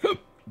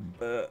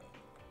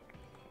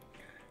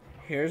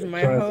 Here's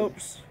my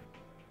hopes.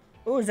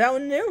 Oh, is that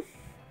one new?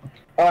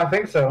 Oh, I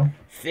think so.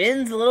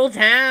 Finn's Little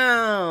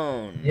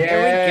Town. Yeah.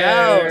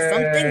 Here we go.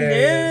 Something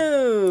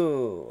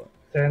new.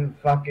 10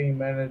 fucking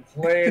minutes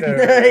later.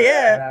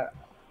 Yeah.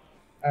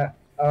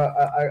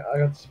 I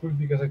got spooked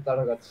because I thought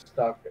I got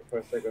stuck for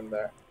a second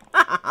there.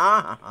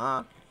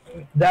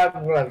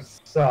 That would have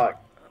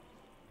sucked.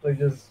 Like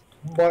just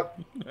what?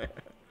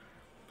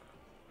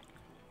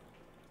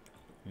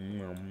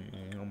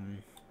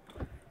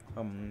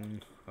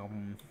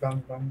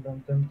 Dun, dun,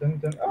 dun, dun, dun,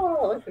 dun. Oh,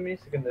 I like the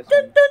music in this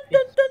one.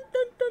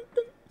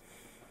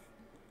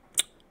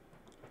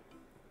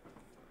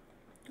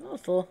 Oh,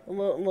 it's a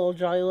little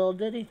jolly little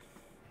ditty.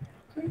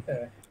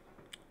 Yeah.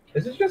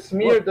 Is it just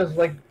me, or does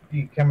like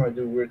the camera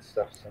do weird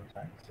stuff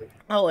sometimes?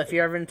 Oh, if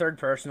you're ever in third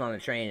person on a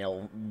train,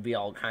 it'll be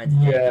all kinds of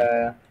janky.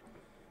 Yeah.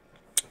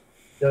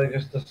 Yeah, like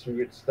just does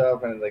weird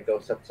stuff, and it like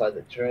goes outside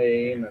the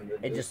train, and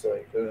It just just-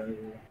 like.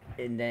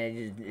 And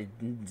then it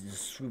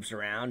just swoops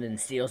around and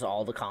steals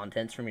all the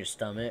contents from your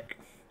stomach.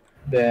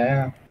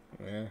 Yeah.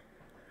 Yeah.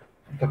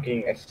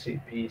 Fucking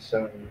SCP,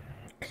 something.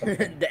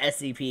 The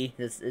SCP.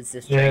 It's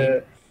this Yeah.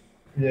 train.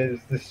 Yeah,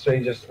 this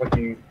train just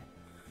fucking.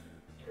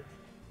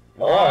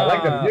 Oh, I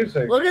like the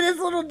music. Look at this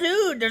little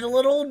dude. There's a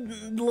little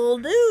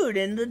dude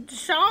in the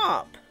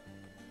shop.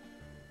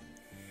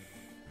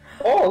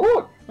 Oh,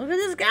 look. Look at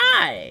this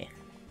guy.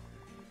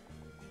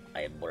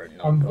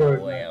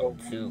 I'm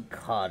too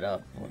caught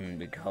up in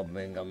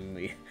becoming a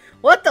me.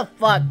 What the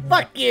fuck?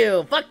 Fuck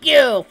you! Fuck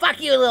you!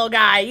 Fuck you, little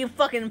guy! You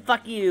fucking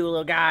fuck you,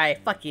 little guy!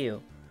 Fuck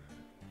you!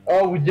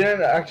 Oh, we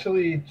didn't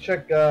actually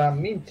check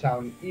Mean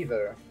Town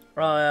either.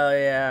 Oh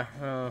yeah.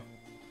 Oh.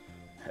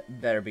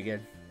 Better be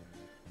good.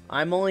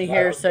 I'm only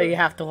here so you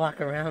have to walk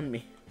around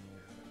me.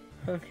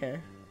 Okay.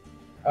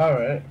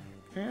 Alright.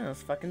 Yeah,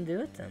 let's fucking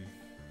do it then.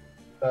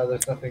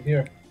 There's nothing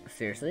here.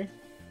 Seriously?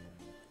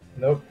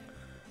 Nope.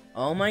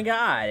 Oh my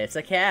god, it's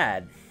a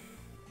CAD.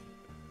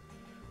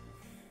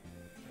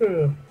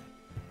 Alright,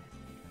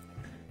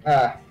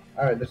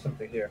 there's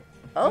something here.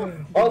 Oh!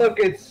 Oh, look,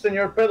 it's in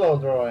your pillow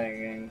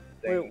drawing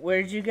thing.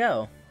 Where'd you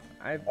go?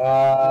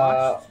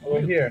 Over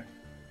here.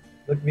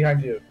 Look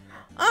behind you.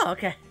 Oh,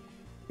 okay.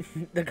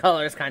 The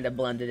colors kind of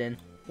blended in.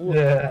 Ooh.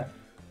 Yeah.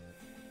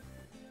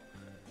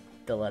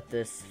 Delete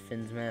this.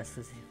 Finn's mask.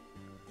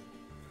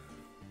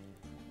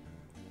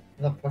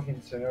 The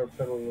fucking senior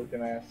pillow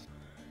looking ass.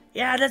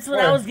 Yeah, that's what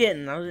I was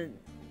getting.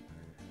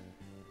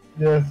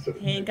 Yes.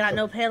 He ain't got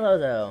no pillow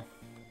though.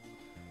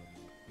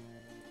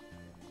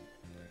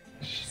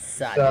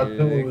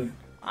 Dude.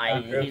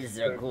 He's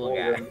a cool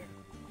guy.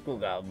 Cool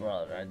guy,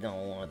 brother. I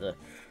don't want to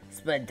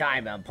spend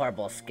time on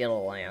Purple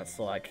Skittle Land,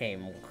 so I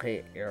came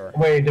here.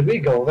 Wait, did we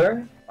go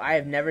there? I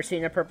have never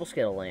seen a Purple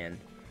Skittle Land.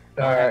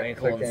 Alright,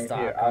 I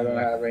don't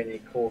have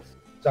any cool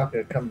stuff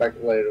to come back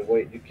later.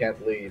 Wait, you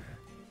can't leave.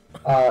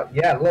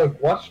 Yeah,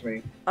 look, watch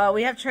me.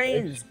 We have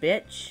trains,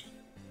 bitch.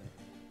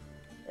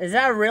 Is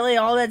that really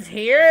all that's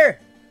here?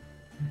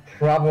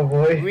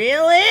 Probably.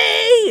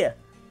 Really?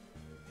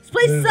 This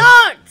place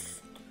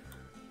sucks!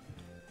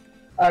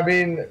 I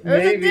mean, There's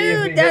maybe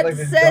a dude that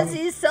says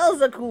he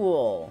sells a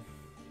cool.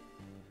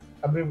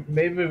 I mean,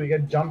 maybe we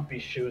get jumpy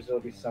shoes, it'll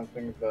be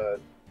something, but...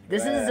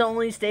 This is the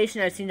only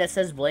station I've seen that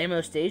says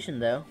BLAMO Station,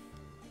 though.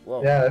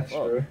 Whoa. Yeah, that's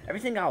true.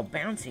 Everything all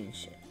bouncy and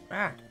shit.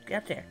 Ah, get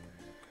up there.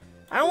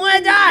 I don't want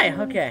to die!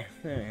 Okay.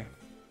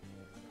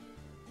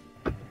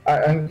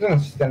 I'm gonna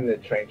stand the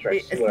train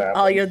tracks.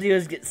 All you'll do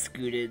is get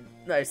scooted.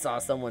 I saw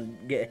someone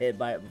get hit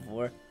by it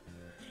before.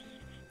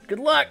 Good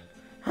luck!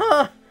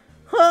 Huh!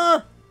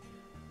 Huh!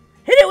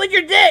 Hit it with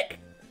your dick!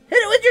 Hit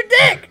it with your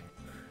dick!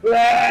 You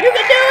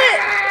can do it!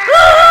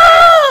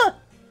 Ah!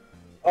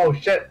 Oh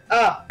shit!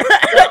 Ah!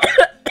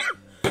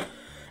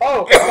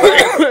 Oh!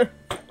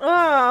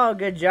 Oh,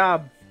 good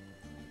job.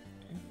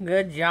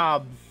 Good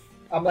job.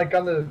 I'm like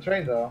under the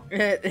train though.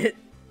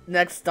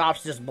 Next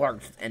stop's just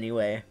barked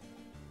anyway.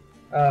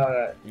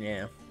 Alright.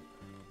 Yeah.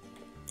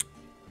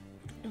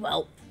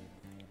 Well.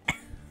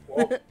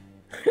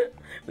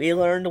 We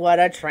learned what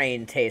a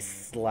train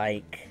tastes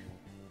like.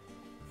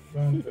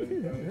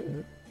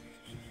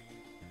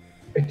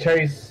 It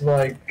tastes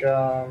like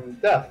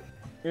death.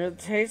 It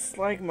tastes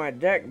like my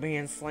deck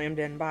being slammed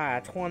in by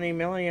a 20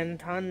 million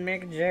ton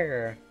Mick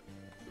Jagger.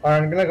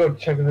 Alright, I'm gonna go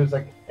check if there's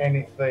like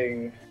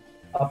anything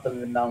up in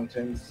the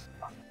mountains.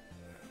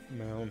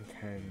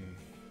 Mountain.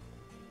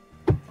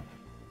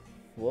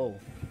 Whoa.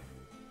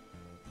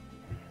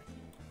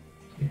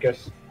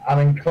 Because I'm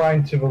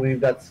inclined to believe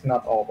that's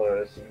not all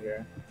there is in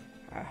here.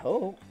 I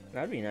hope.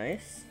 That'd be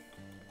nice.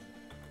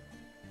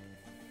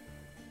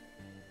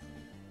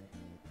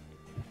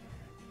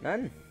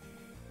 None.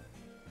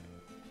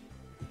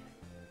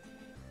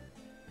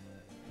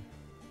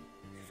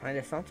 Find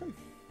us something?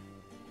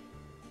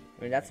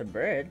 I mean, that's a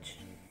bridge.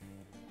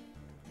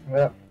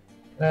 Yep.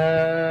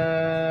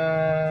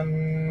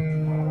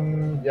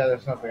 Yeah,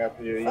 there's nothing up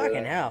here either.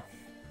 Fucking hell.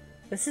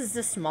 This is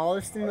the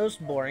smallest and most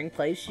boring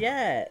place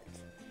yet.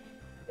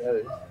 Yeah,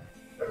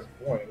 that's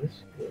boring. This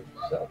is good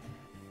stuff.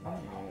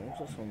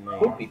 Just one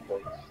Poopy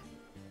place.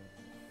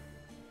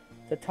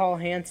 The tall,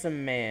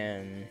 handsome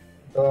man.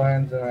 Go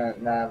hands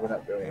on. Nah, we're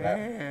not doing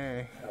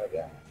that. Oh,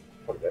 yeah.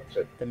 Fuck that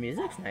shit. The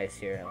music's nice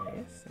here, at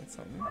least. That's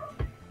something.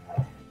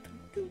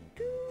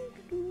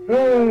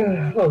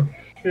 Oh,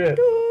 shit.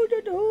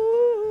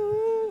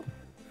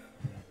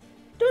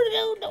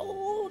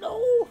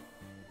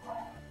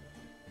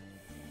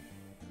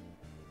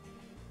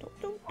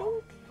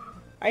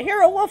 I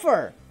hear a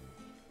woofer.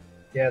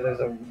 Yeah, this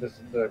is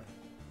the.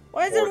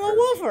 Why is there a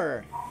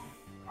woofer?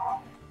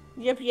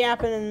 Yip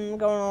yapping and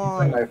going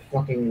on. It's like my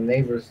fucking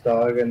neighbor's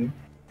dog, and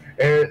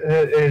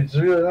it's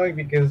really annoying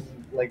because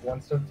like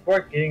one starts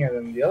barking and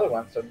then the other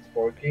one starts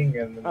barking,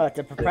 and then oh, it's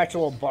a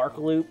perpetual bark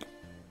loop.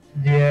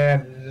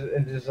 Yeah,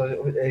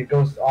 it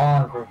goes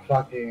on for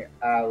fucking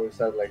hours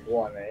at like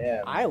 1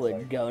 a.m. I It's would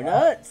like, go what?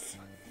 nuts.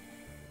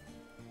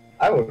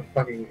 I would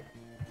fucking,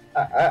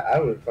 I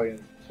would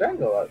fucking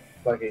strangle that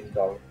fucking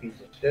dog piece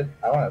of shit.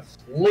 I want to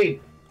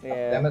sleep. God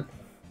Yeah. damn it.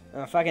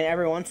 Fucking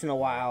every once in a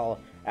while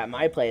at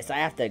my place, I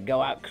have to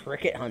go out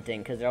cricket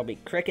hunting because there'll be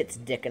crickets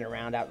dicking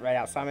around right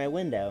outside my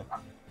window.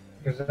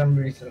 For some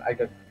reason, I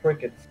got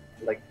crickets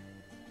like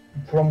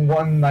from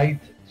one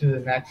night to the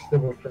next. There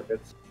were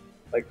crickets,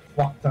 like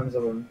fuck tons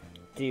of them.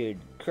 Dude,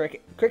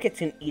 crickets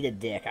can eat a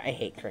dick. I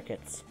hate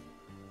crickets.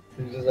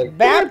 It's just like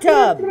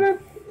Bathtub!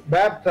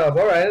 bathtub.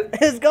 All right.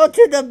 Let's go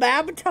to the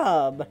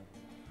bathtub.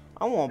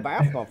 I want a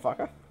bath,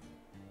 motherfucker.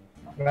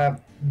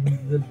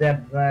 The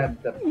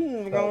bathtub.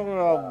 Go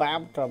to the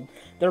bathtub.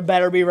 There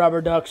better be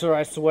rubber ducks, or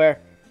I swear.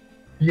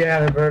 Yeah,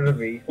 there better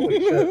be. Holy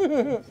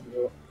shit.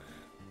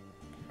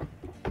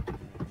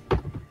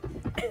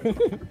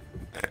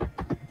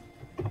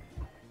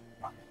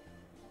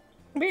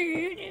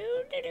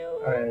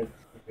 Alright,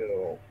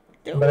 go.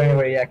 But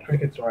anyway, yeah,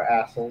 crickets are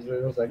assholes.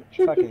 It was like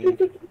Fucking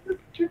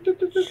chirpy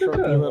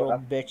little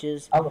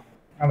bitches.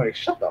 I'm like,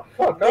 shut the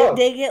fuck up.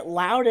 They get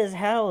loud as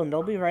hell, and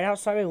they'll be right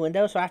outside my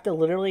window, so I have to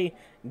literally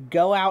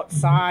go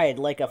outside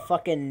like a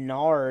fucking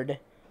nard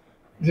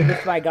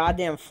with my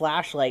goddamn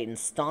flashlight and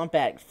stomp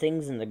at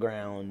things in the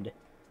ground.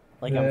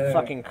 Like I'm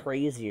fucking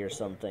crazy or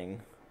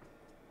something.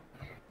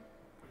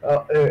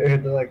 Oh, they're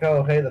like,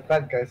 oh, hey, the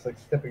fat guy's like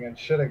stepping in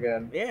shit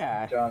again.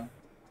 Yeah. John.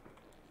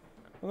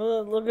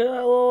 Look at that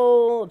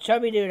little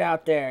chubby dude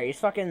out there. He's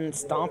fucking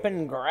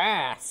stomping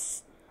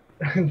grass.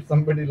 And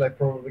somebody like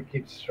probably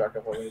keeps track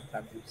of how many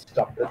times you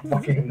stopped at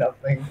fucking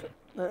nothing.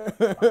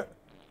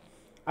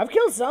 I've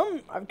killed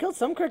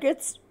some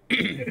crickets.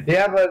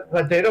 Yeah,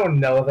 but they don't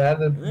know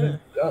that.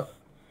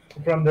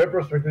 From their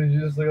perspective,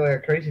 you just look like a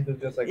crazy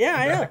dude, just like yeah,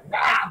 I know.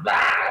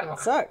 Like, It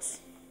sucks.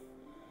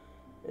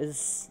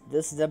 Is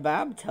this the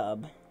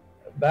bathtub?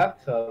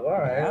 Bathtub, all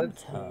right.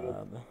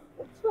 Bathtub.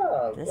 What's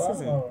up? This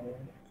isn't.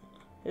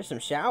 There's some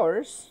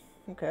showers.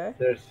 Okay.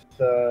 There's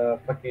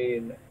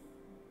fucking.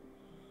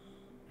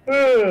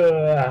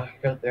 God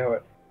damn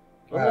it.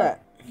 What's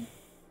that?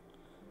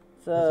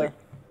 It's like,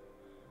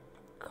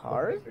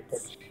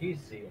 cards?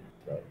 Cheesy and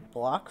stuff.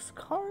 Blocks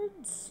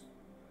cards?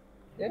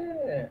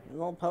 Yeah.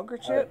 Little poker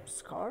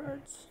chips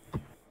cards?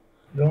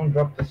 Don't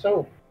drop the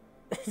soap.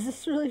 Is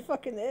this really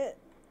fucking it?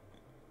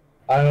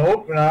 I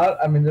hope not.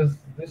 I mean, there's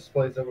this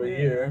place over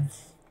here.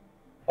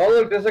 Oh,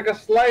 look, there's like a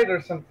slide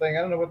or something.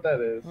 I don't know what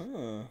that is.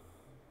 It's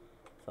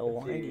a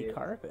windy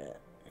carpet.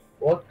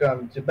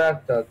 Welcome to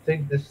bathtub.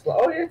 Take this slide.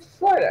 Oh, yeah, it's a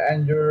slide,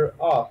 and you're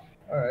off.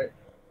 All right.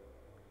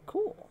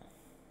 Cool.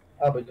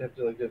 Oh, but you have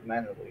to like do it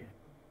manually.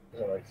 It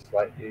doesn't like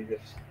slide. You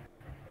just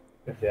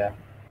yeah.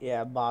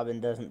 Yeah,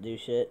 Bobbin doesn't do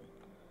shit.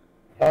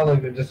 Oh,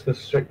 look, it just goes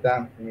straight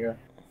down from here.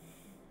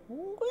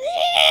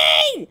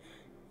 Whee!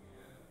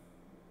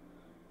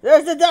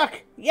 There's the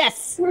duck!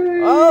 Yes!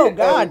 Whee! Oh,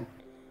 God!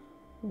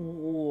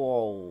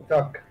 Whoa.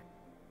 Duck.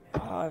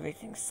 Oh,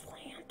 everything's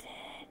slanted.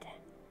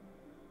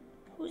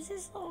 Who's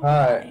this little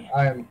Hi,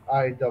 guy? I'm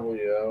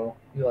IWO.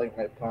 You like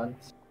my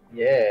puns?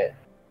 Yeah.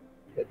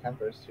 Get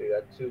tempers to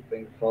that two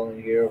thing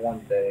falling here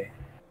one day.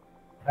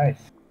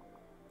 Nice.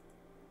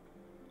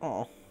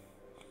 Oh.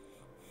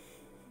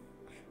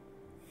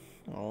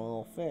 A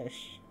little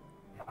fish.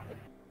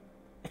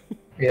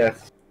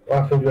 Yes.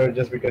 Well, I feel good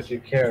just because you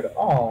cared.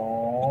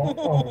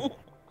 Aww.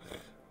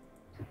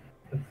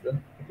 It's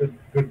a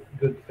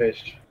good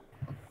fish.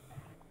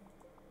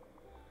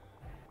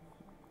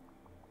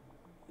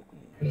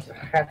 There's a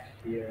hat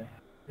here.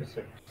 It's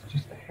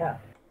just a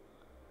hat.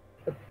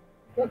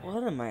 Look.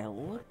 What am I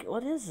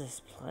what is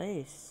this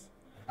place?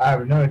 I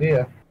have no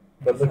idea.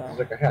 But It's look, it's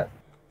like a hat.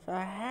 It's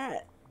a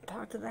hat.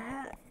 Talk to the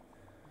hat.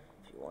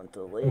 If you want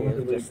to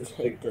leave, just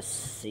take the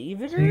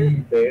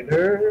Seavitor?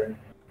 Seavitor?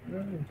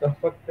 What the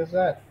fuck is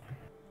that?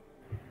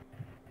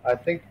 I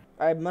think...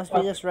 It must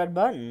be this red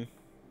button.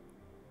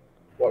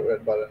 What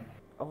red button?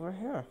 Over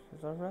here.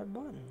 There's a red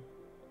button.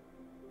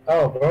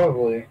 Oh,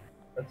 probably.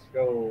 Let's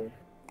go.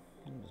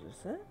 Is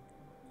this it?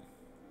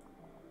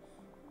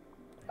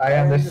 I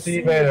am the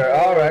Seavitor.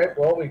 Alright,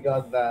 well, we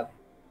got that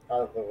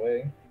out of the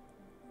way.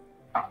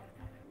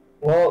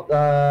 Well,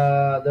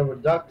 there were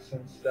ducks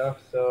and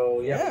stuff,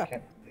 so yeah. We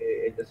can't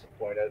be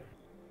disappointed.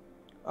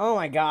 Oh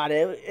my god,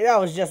 it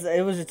was just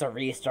a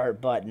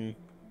restart button.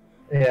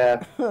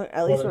 Yeah.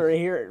 At least we're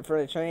here for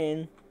a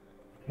train.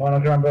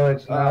 Monogram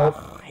Village now.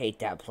 I hate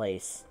that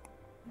place.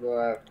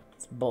 Blah,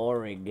 It's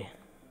boring.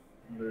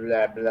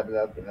 blah, blah,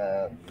 blah,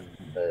 blah.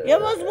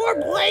 Give us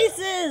more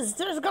places!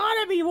 There's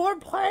gotta be more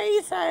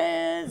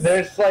places!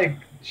 There's like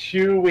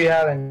two we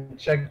haven't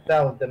checked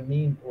out, the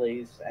meme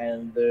place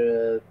and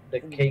the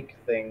cake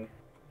thing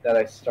that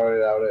I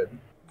started out at.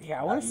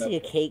 Yeah, I want to see a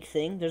cake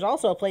thing. There's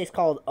also a place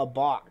called A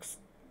Box.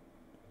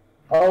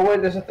 Oh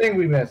wait, there's a thing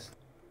we missed.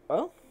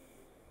 Oh?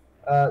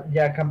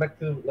 Yeah, come back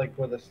to like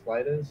where the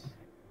slide is.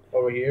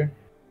 Over here.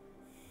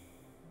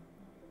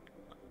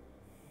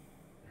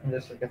 And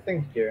there's like a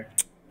thing here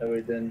that we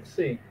didn't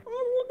see.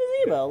 Oh, look at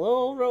gazebo, a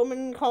little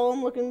Roman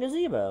column looking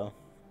gazebo.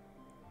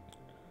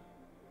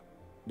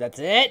 That's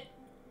it?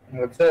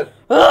 That's it.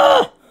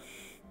 Ah!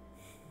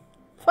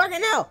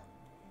 Fucking hell!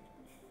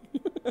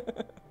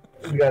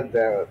 God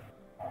damn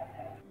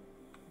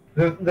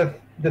it.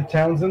 The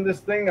towns in this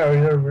thing are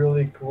either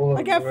really cool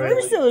Like or at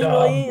really first it was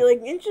dumb. really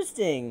like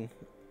interesting.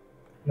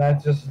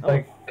 Not just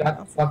like, God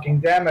awesome. fucking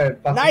damn it,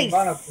 fucking Nice!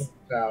 Monaco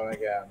town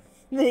again.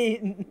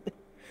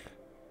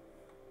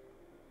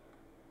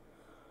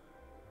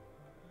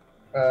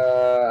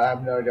 I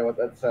have no idea what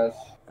that says.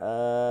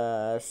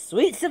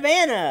 Sweet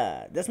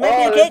Savannah! This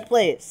might be a cake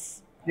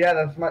place. Yeah,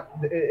 that's my.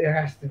 It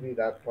has to be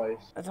that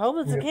place. I hope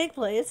it's a cake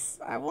place.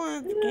 I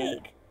want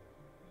cake.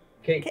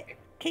 Cake. Cake.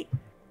 Cake.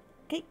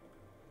 Cake.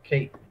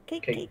 Cake.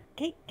 Cake. Cake.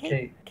 Cake.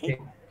 Cake.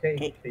 Cake. Cake.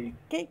 Cake. Cake.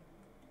 Cake.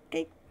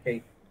 Cake.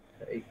 Cake.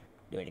 Cake.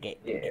 Do it again.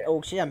 Yeah.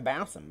 Oh shit, I'm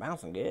bouncing.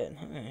 Bouncing good.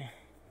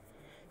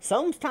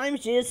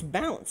 Sometimes you just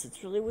bounce.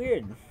 It's really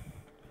weird.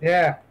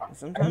 Yeah.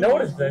 Sometimes I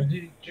noticed that.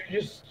 You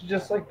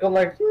just like go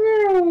like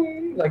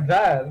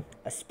that.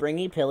 A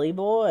springy pilly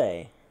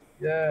boy.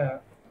 Yeah.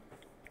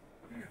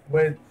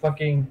 With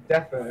fucking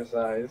death in his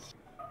eyes.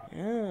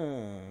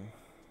 Yeah.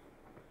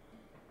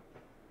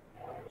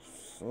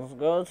 So let's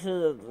go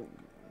to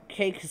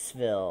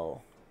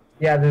Cakesville.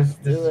 Yeah, this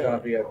is gonna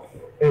be a.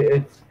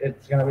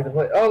 It's gonna be the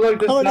place. Oh look,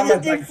 this this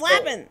dude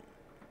flapping.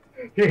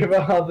 Hear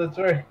about the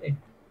train.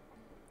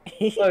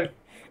 Look.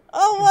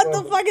 Oh, what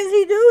the fuck is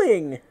he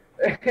doing?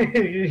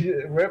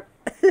 Rip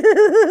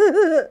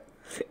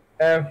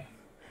F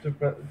to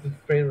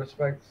pay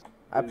respects.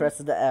 I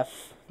pressed the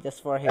F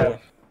just for him.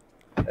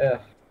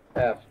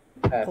 F.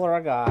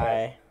 Poor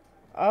guy.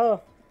 Oh,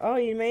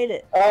 you made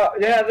it. Oh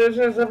yeah, this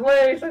is a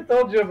place I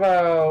told you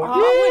about.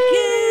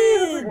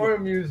 Oh, wicked! Like more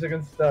music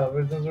and stuff.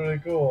 This is really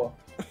cool.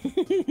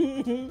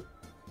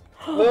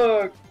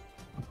 Look.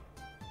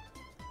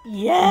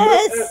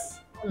 Yes.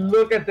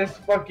 Look at this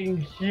fucking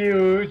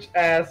huge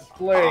ass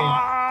place. Oh,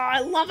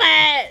 I love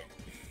it.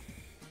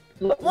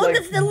 Look, like,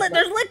 there's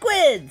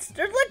liquids.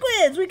 There's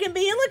liquids. We can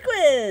be in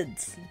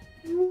liquids.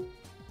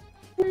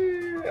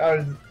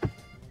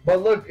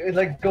 But look, it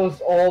like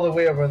goes all the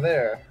way over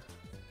there.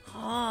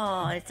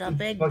 Oh, it's a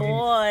big fucking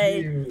boy.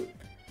 Cute.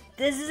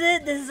 This is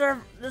it. This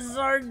is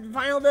our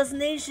final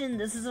destination.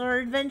 This is our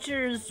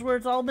adventures where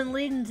it's all been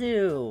leading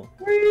to.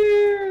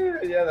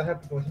 Yeah, that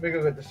happened. Let's make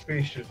it with the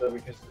species though,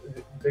 because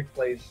the big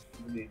place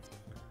needs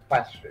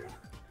fast food.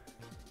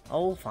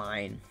 Oh,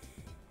 fine.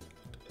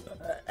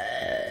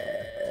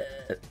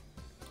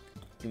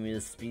 Give me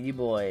the speedy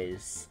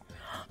boys.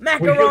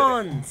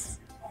 Macarons!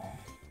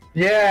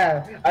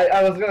 Yeah,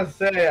 I was gonna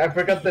say, I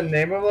forgot the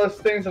name of those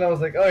things, and I was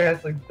like, oh, it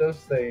has like those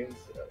things.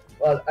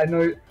 But I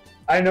know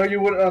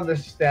you wouldn't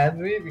understand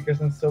me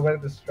because I'm so bad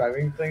at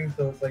describing things,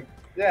 so it's like,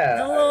 yeah.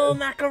 The little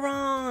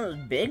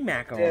macarons! Big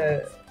macarons.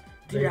 Yeah,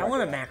 dude, I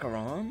want a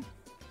macaron.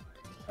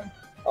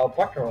 Oh,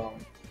 macaron.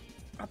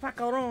 A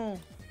macaron.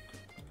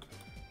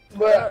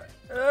 But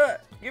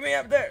get me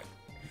up there.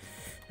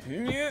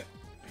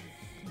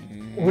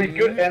 we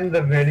could end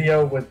the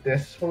video with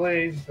this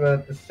place, but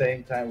at the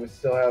same time, we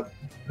still have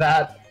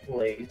that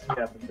place.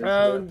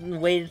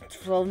 Wait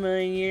 12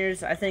 million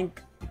years. I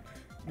think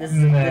this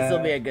will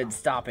be a good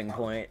stopping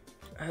point.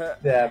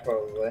 Yeah,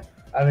 probably.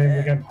 I mean,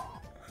 we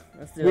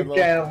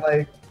can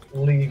like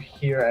leave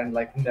here and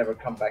like never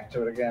come back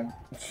to it again.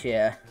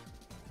 Yeah.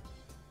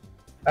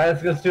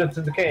 Alright, let's go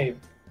to the cave.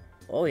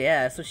 Oh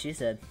yeah, that's what she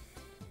said.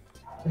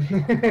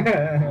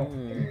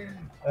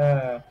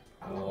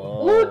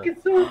 Look,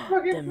 it's so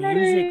fucking the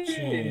music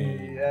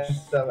change.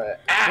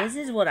 This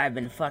is what I've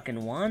been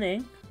fucking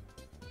wanting.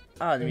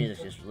 Oh, the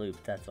music just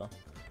looped, that's all.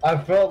 I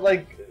felt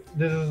like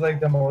this is like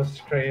the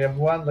most creative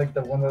one, like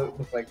the one that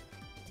was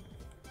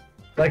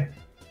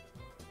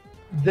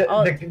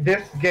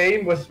this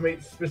game was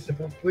made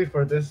specifically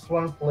for this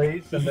one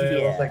place, and then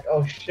it was like,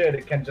 oh shit,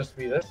 it can just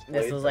be this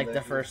place. This was like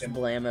the first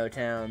BLAMO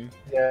town.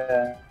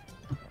 Yeah.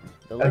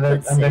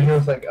 And then he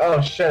was like, oh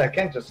shit, I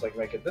can't just like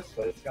make it this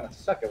way. It's gonna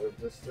suck if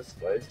it's this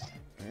place.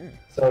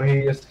 So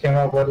he just came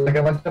up with like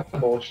a bunch of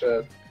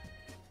bullshit.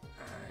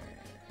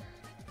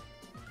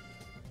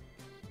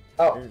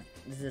 Oh.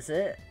 Is this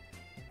it?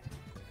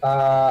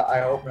 I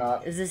hope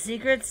not. Is this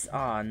secrets?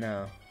 Oh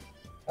no.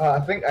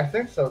 I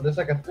think so. There's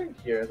like a thing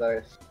here that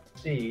I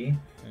see,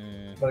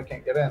 but I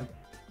can't get in.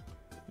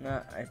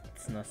 No,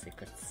 it's no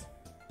secrets.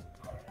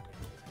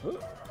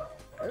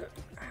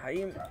 How are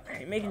you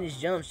making these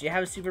jumps? Do you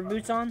have super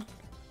boots on?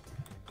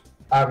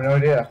 I have no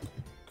idea.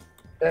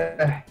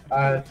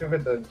 I took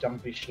with the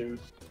jumpy shoes.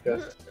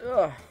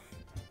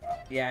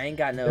 Yeah, I ain't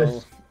got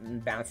no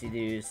bouncy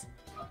dudes. Is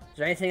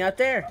there anything up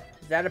there?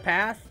 Is that a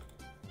path?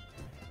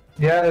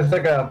 Yeah, it's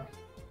like a.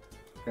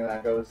 And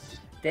that goes.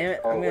 Damn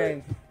it! I'm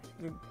gonna.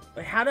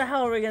 How the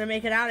hell are we gonna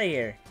make it out of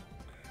here?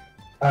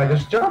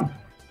 Just jump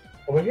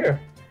over here.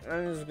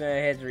 I'm just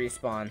gonna hit the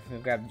respawn.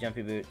 We'll grab the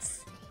jumpy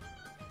boots.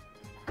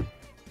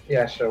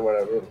 Yeah, sure,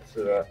 whatever. Let's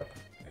do that.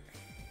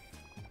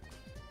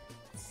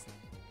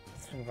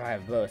 We can probably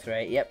have both,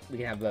 right? Yep, we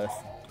can have both.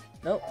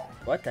 Nope.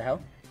 What the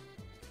hell?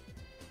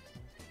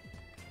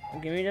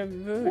 Give me the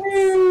boots.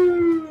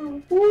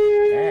 Woo!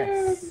 Woo!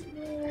 Yes.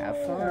 Have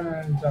fun.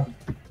 And jump.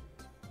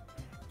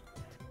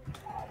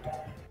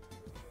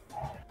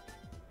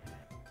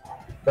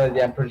 But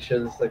yeah, I'm pretty sure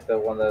this is like the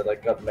one that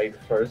like got made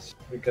first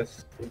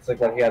because it's like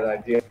what he had an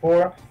idea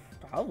for.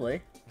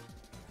 Probably.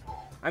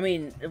 I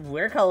mean,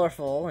 we're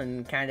colorful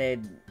and kind of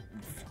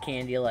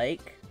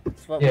candy-like.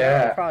 That's what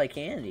we're probably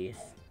candies.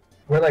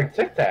 We're like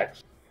Tic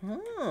Tacs.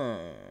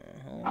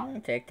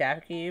 Tic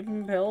Tac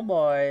and Pill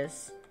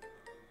Boys.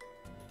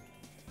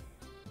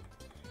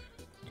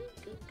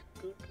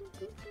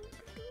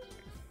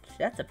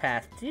 That's a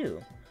path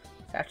too.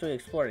 Let's actually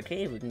explore a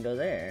cave. We can go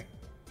there.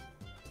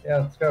 Yeah,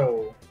 let's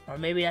go. Or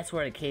maybe that's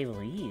where the cave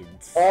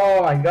leads.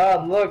 Oh my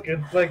god, look,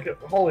 it's like,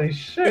 holy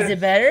shit. Is it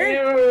better?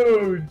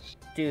 Huge!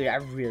 Dude, I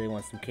really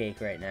want some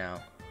cake right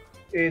now.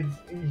 It's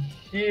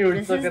huge.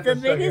 This look is at the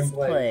the biggest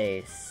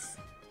place.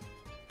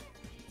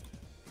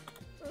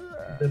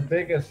 The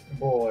biggest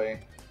boy.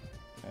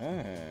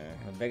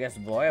 The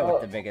biggest boy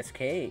with the biggest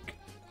cake.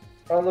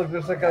 Oh look,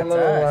 there's like a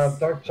little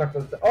dark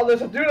chocolate. Oh,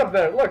 there's a dude up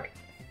there, look!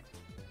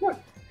 Look!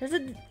 There's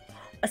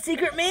a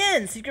secret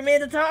man! Secret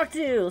man to talk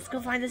to! Let's go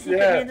find a secret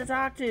man to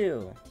talk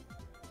to!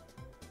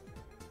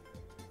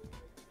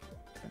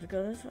 Have to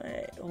go this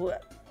way.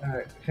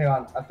 Alright, hang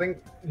on. I think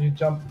you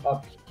jump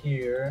up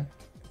here,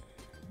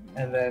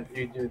 and then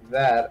you do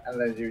that, and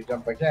then you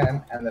jump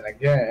again, and then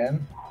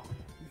again.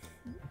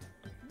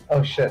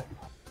 Oh shit.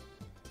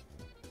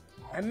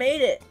 I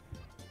made it!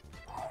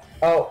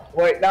 Oh,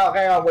 wait, no,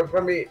 hang on, wait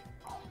for me.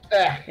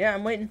 Yeah,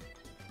 I'm waiting.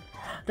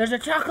 There's a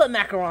chocolate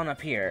macaron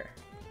up here.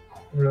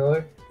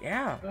 Really?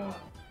 Yeah.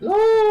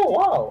 Oh,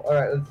 wow.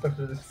 Alright, let's talk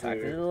to this Talk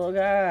to dude. the little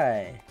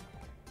guy.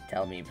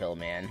 Tell me,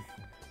 Pillman.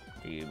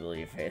 Do you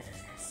believe faith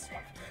is safe?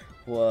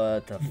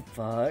 What the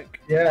fuck?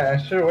 Yeah,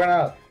 sure, why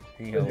not?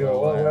 You Because you are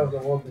well aware of the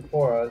world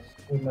before us.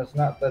 We must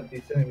not let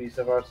these enemies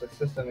of ours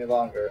exist any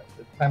longer.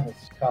 The time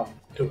has come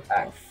to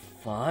act.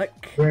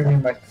 Fuck? Bring me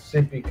my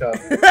sippy cup.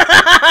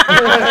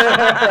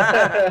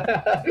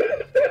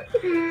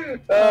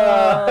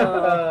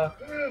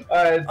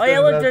 Alright, oh yeah,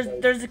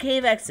 look, there's a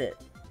cave exit.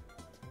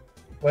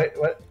 Wait,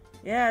 what?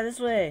 Yeah, this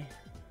way.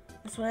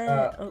 This way.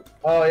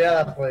 Oh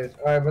yeah, that place.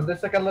 Alright, but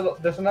there's like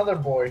there's another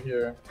boy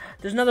here.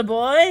 There's another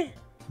boy?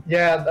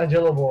 Yeah, a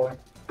jello boy.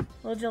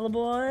 Little jello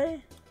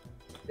boy?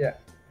 Yeah,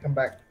 come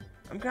back.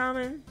 I'm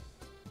coming.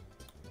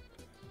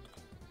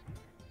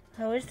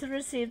 I wish to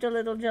receive the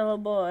little jello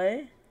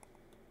boy.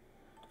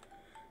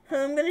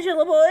 I'm gonna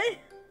jello boy.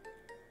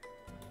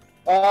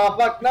 Oh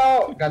fuck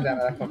no! God damn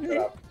it, I fucked it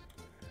up.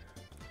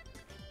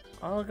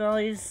 Oh, look at all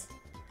these.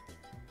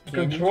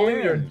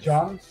 Controlling your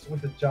jumps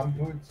with the jump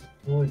boots is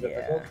really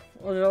difficult.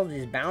 Well, there's all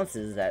these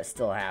bounces that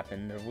still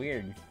happen. They're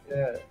weird.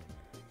 Yeah.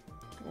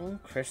 Oh,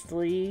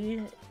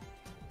 crystals.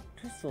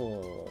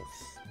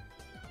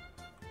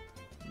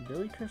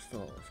 Billy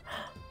crystals.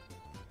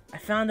 I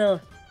found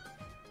a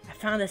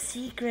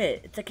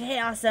secret. It's a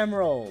chaos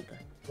emerald.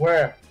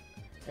 Where?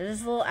 There's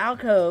this little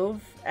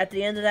alcove at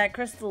the end of that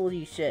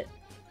crystal-y shit.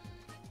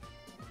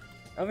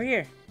 Over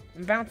here.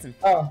 I'm bouncing.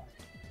 Oh.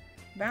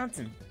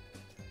 Bouncing.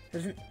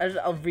 There's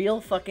a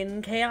real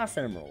fucking chaos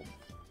emerald.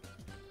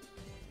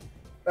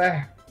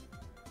 Yeah.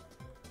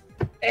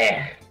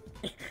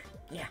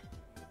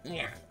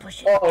 Yeah,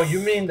 push it. Oh, you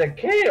mean the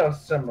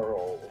chaos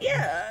emerald?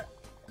 Yeah.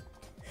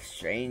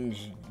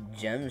 Strange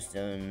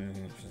gemstone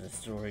for the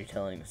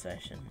storytelling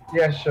session.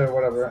 Yeah, sure,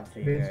 whatever.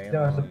 Very In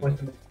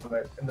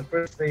the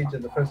first stage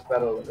of the first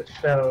battle, the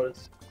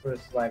shadows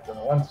first lantern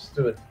once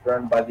stood,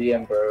 burned by the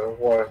ember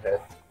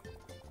warhead.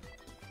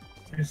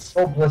 His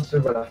soul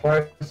blistered by the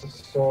fires of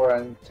sore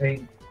and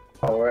taint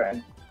power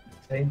and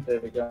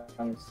tainted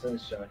young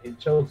sunshine. He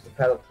chose the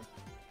path.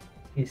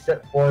 He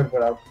set forward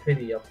without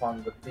pity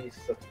upon the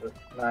beasts of the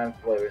 9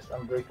 flavors,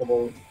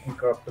 unbreakable,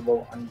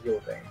 incorruptible,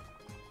 unyielding.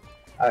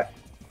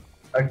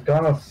 A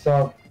gun of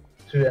salt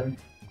to end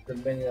the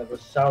dominion of the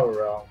sour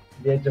realm.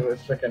 The edge of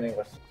its reckoning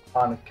was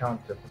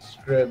uncounted.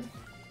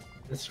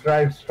 The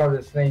scribes carved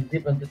its name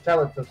deep into the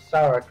tablets of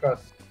sour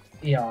across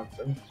eons,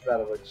 and each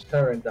battle would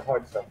stir in the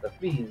hearts of the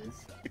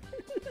fiends.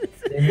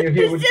 They knew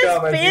he would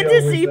come as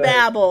fantasy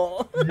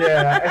babble.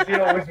 Yeah, as he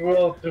always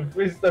will, to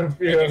wisdom,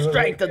 fear, the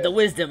strength of the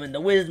wisdom, and the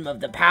wisdom of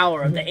the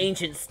power of the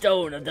ancient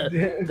stone of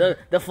the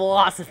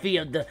philosophy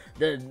of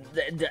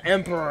the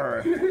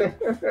emperor.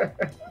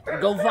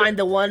 Go find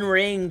the one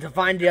ring to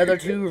find the other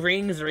 2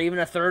 rings, or even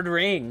a 3rd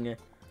ring.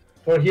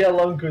 For he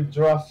alone could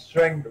draw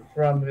strength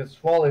from his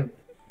fallen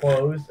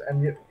foes,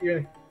 and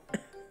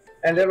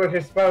ever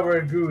his power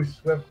grew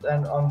swift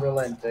and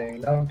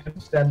unrelenting. None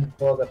could stand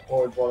before the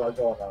horde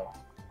Bolagono.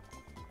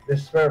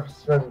 Despair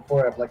spread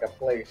before him like a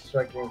plague,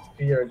 striking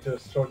fear into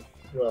his sword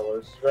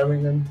dwellers,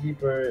 driving them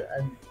deeper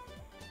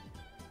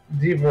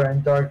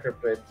and darker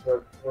pits,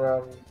 but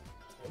from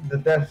the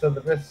depths of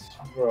the mist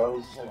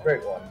rose the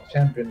Great One,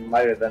 champion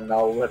mightier than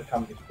all who had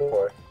come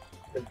before,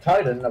 the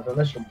titan of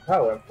immeasurable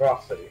power and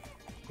ferocity.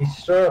 He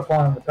stirred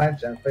upon the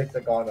bench and faced the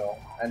Gono,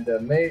 and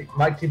the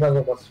mighty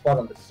battle was fought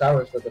on the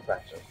sourest of the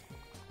benches.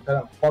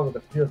 Then followed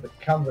the few of the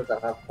counters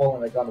that have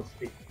fallen at Gono's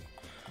feet.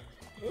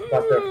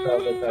 Dr.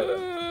 Feldman,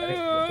 and he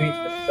defeats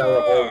the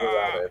Sour Holes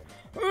around it.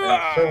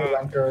 And Show will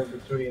anchor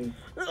between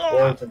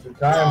worlds into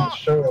time. The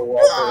Show will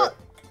walk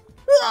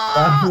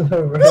down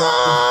the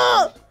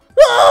road.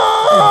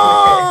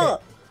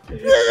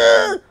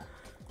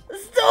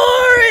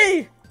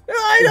 Story!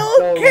 I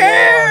don't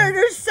care!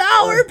 There's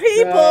sour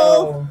people!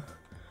 No.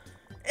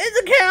 It's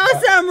a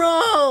Chaos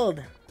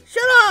Emerald!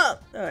 Shut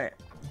up! Alright.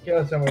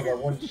 Chaos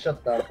Emerald won't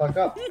shut the fuck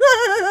up.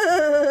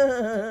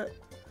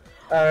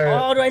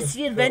 Oh, do I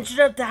see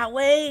adventure up that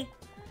way?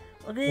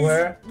 Look at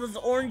Where? this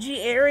orangey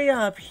area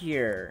up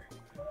here.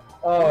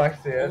 Oh, I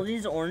see All it.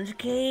 these orange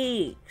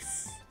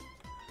cakes.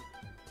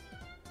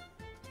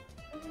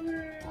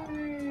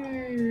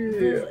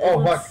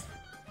 Oh, fuck.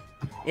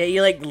 Yeah,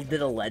 you like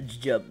did a ledge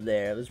jump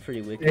there. It was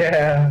pretty wicked.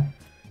 Yeah.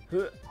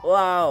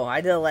 Wow,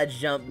 I did a ledge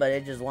jump, but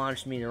it just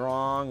launched me the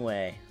wrong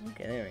way.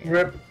 Okay, there we go.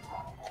 Rip.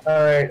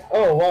 Alright.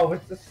 Oh, wow,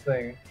 what's this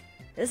thing?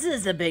 This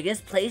is the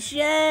biggest place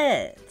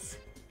yet.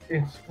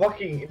 It's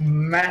fucking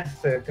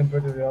massive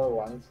compared to the other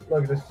ones.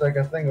 Look, there's like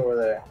a thing over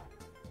there.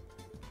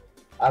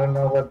 I don't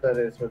know what that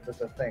is, but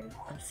there's a thing.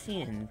 I'm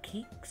seeing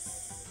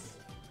cakes.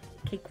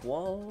 Cake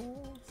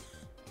walls.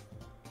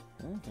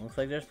 Looks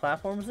like there's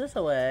platforms this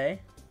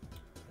way.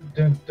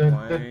 Dun, dun,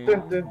 dun, Boing.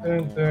 dun, dun,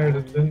 dun,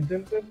 dun,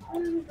 dun, dun, dun,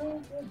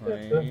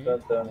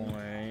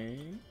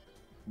 Boing,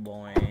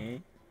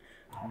 boing,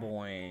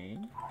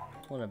 boing.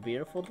 What a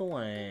beautiful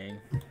doing.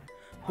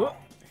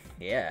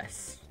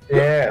 Yes.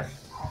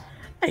 Yes.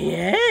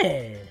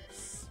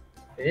 Yes.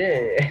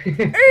 Yeah.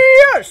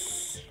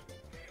 Yes.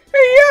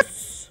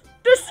 Yes.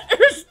 This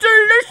is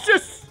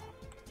delicious.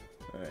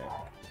 Alright.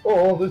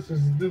 Oh, this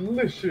is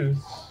delicious.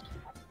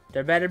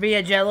 There better be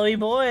a jello-y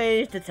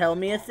boy to tell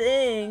me a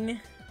thing.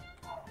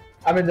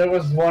 I mean, there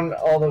was one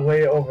all the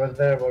way over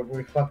there where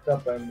we fucked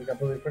up and we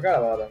completely forgot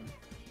about him.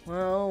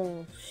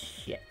 Well,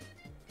 shit.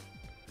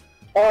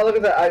 Oh, look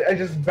at that. I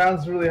just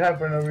bounced really high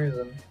for no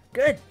reason.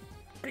 Good.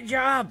 Good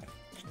job.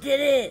 You did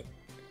it.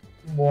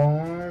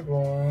 Boing,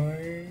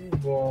 boing,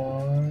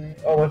 boing.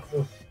 Oh, what's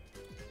this?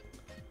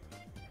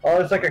 Oh,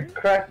 it's like a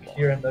crack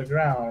here in the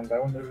ground. I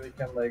wonder if we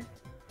can, like...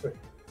 Quit.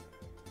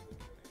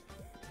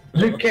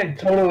 You can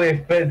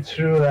totally fit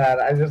through that.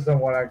 I just don't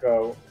want to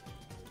go.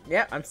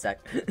 Yep, I'm stuck.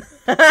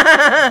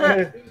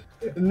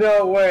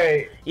 No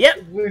way. Yep.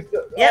 Please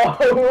don't- Yep.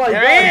 Oh my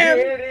There god, I am.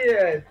 you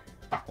idiot.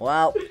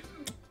 Well,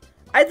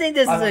 I think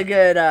this is a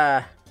good,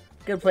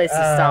 good place to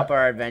stop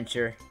our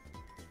adventure.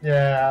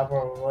 Yeah,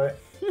 probably.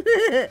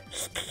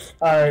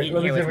 Alright,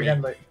 let me see if we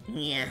can, like...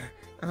 Yeah.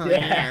 Oh, Yeah.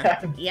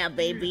 yeah. Yeah,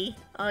 baby.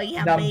 Oh,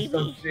 yeah, Dumb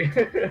baby.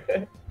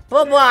 shit.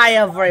 Bye-bye,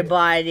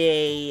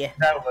 everybody.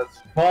 That was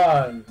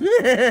fun.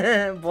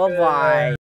 Bye-bye.